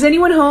 Is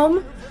anyone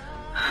home?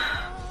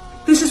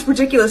 This is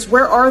ridiculous.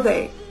 Where are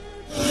they?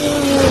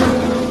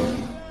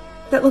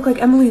 That looked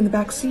like Emily in the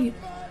back seat.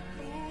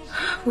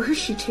 Where is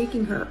she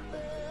taking her?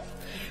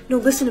 No,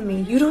 listen to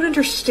me. You don't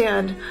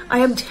understand. I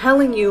am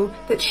telling you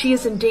that she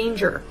is in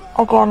danger.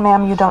 Again,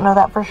 ma'am, you don't know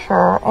that for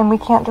sure, and we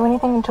can't do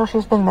anything until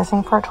she's been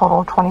missing for a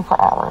total of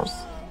 24 hours.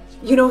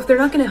 You know, if they're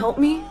not going to help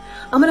me,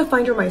 I'm going to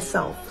find her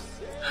myself.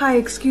 Hi,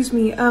 excuse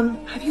me.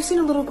 Have you seen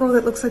a little girl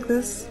that looks like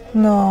this?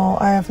 No,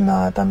 I have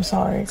not. I'm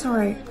sorry. It's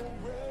alright.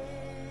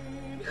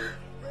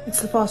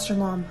 It's the foster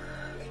mom.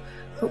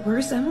 But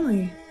where's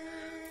Emily?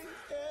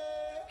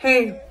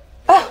 Hey.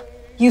 Ah,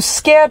 you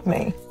scared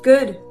me.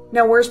 Good.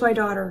 Now where's my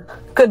daughter?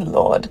 Good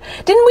lord.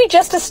 Didn't we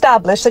just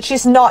establish that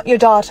she's not your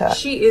daughter?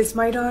 She is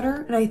my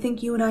daughter, and I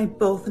think you and I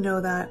both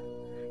know that.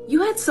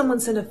 You had someone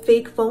send a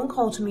fake phone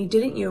call to me,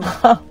 didn't you?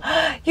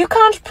 You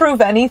can't prove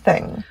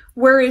anything.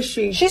 Where is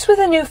she? She's with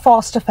a new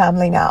foster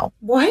family now.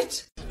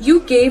 What?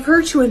 You gave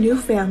her to a new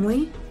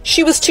family?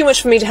 She was too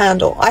much for me to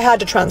handle. I had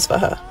to transfer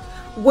her.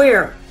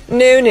 Where?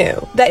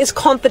 No. That is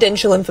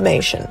confidential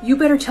information. You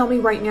better tell me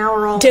right now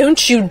or I'll—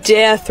 Don't you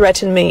dare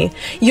threaten me.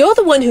 You're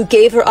the one who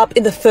gave her up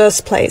in the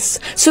first place.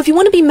 So if you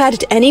want to be mad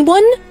at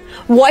anyone,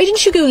 why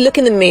didn't you go look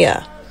in the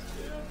mirror?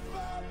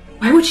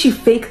 Why would she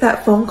fake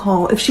that phone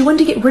call if she wanted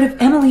to get rid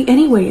of Emily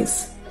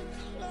anyways?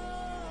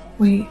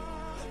 Wait.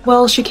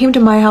 Well, she came to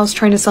my house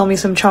trying to sell me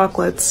some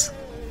chocolates.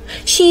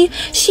 She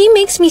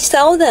makes me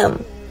sell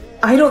them.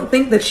 I don't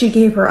think that she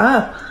gave her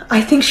up.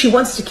 I think she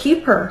wants to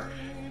keep her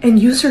and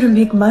use her to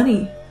make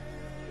money.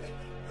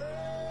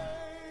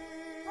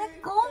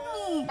 Let go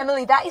of me.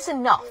 Emily, that is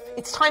enough.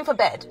 It's time for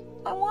bed.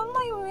 I want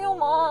my real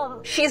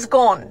mom. She's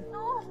gone.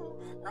 No,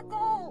 let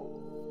go.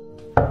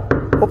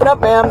 Open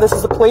up, ma'am. This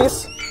is the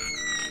police.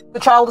 The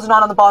child is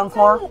not on the bottom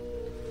floor.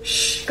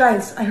 Shh,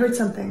 guys, I heard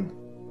something.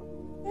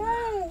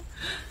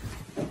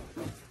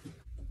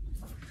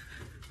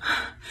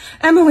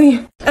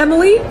 Emily!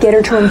 Emily? Get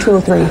her to room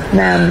 203.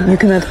 Ma'am, you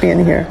cannot be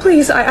in here.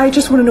 Please, I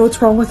just want to know what's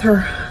wrong with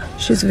her.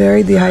 She's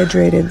very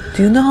dehydrated.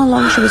 Do you know how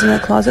long she was in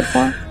that closet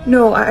for?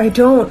 No, I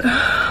don't.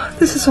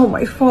 This is all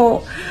my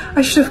fault.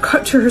 I should have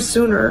got to her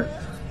sooner.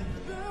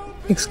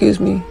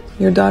 Excuse me.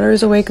 Your daughter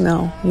is awake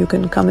now. You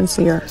can come and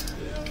see her.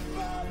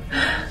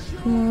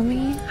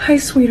 Mommy? Hi,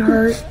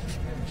 sweetheart.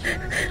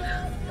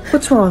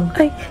 What's wrong?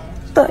 I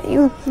thought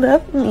you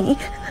left me.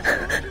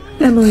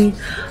 Emily,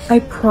 I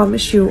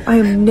promise you, I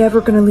am never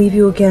gonna leave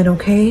you again,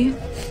 okay?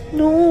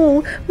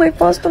 No, my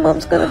foster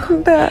mom's gonna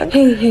come back.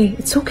 Hey,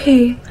 it's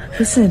okay.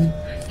 Listen,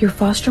 your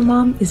foster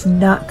mom is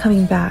not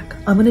coming back.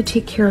 I'm gonna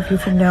take care of you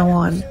from now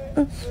on.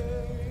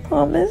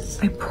 Promise?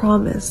 I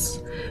promise.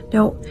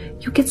 Now,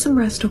 you get some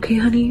rest, okay,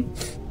 honey?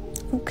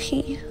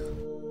 Okay.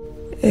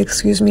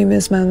 Excuse me,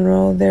 Miss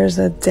Monroe. There's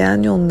a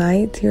Daniel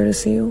Knight here to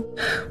see you.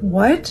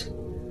 What?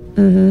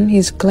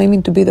 He's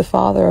claiming to be the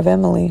father of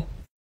Emily.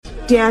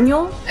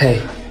 Daniel?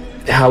 Hey,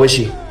 how is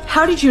she?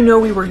 How did you know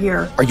we were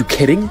here? Are you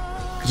kidding?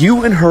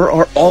 You and her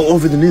are all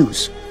over the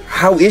news.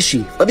 How is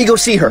she? Let me go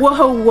see her.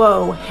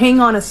 Whoa, hang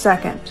on a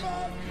second.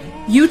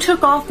 You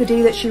took off the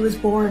day that she was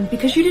born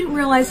because you didn't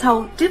realize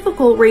how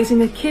difficult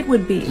raising a kid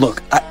would be.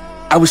 Look,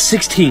 I was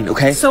 16,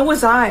 okay? So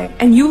was I,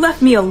 and you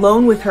left me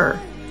alone with her.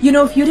 You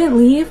know, if you didn't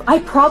leave, I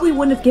probably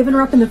wouldn't have given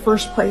her up in the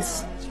first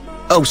place.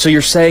 Oh, so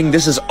you're saying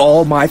this is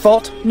all my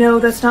fault? No,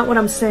 that's not what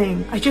I'm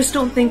saying. I just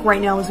don't think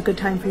right now is a good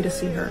time for you to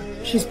see her.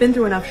 She's been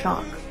through enough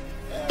shock.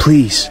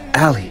 Please,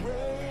 Allie.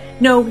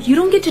 No, you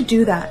don't get to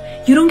do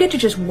that. You don't get to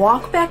just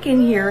walk back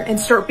in here and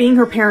start being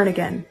her parent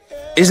again.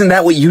 Isn't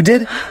that what you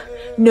did?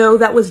 No,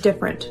 that was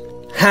different.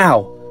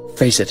 How?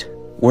 Face it,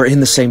 we're in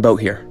the same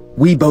boat here.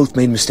 We both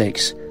made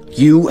mistakes.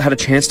 You had a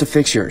chance to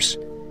fix yours.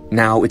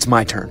 Now it's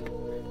my turn.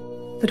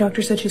 The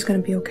doctor said she's gonna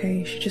be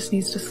okay. She just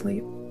needs to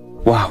sleep.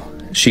 Wow,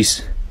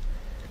 she's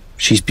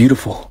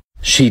beautiful.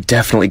 She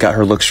definitely got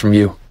her looks from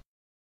you.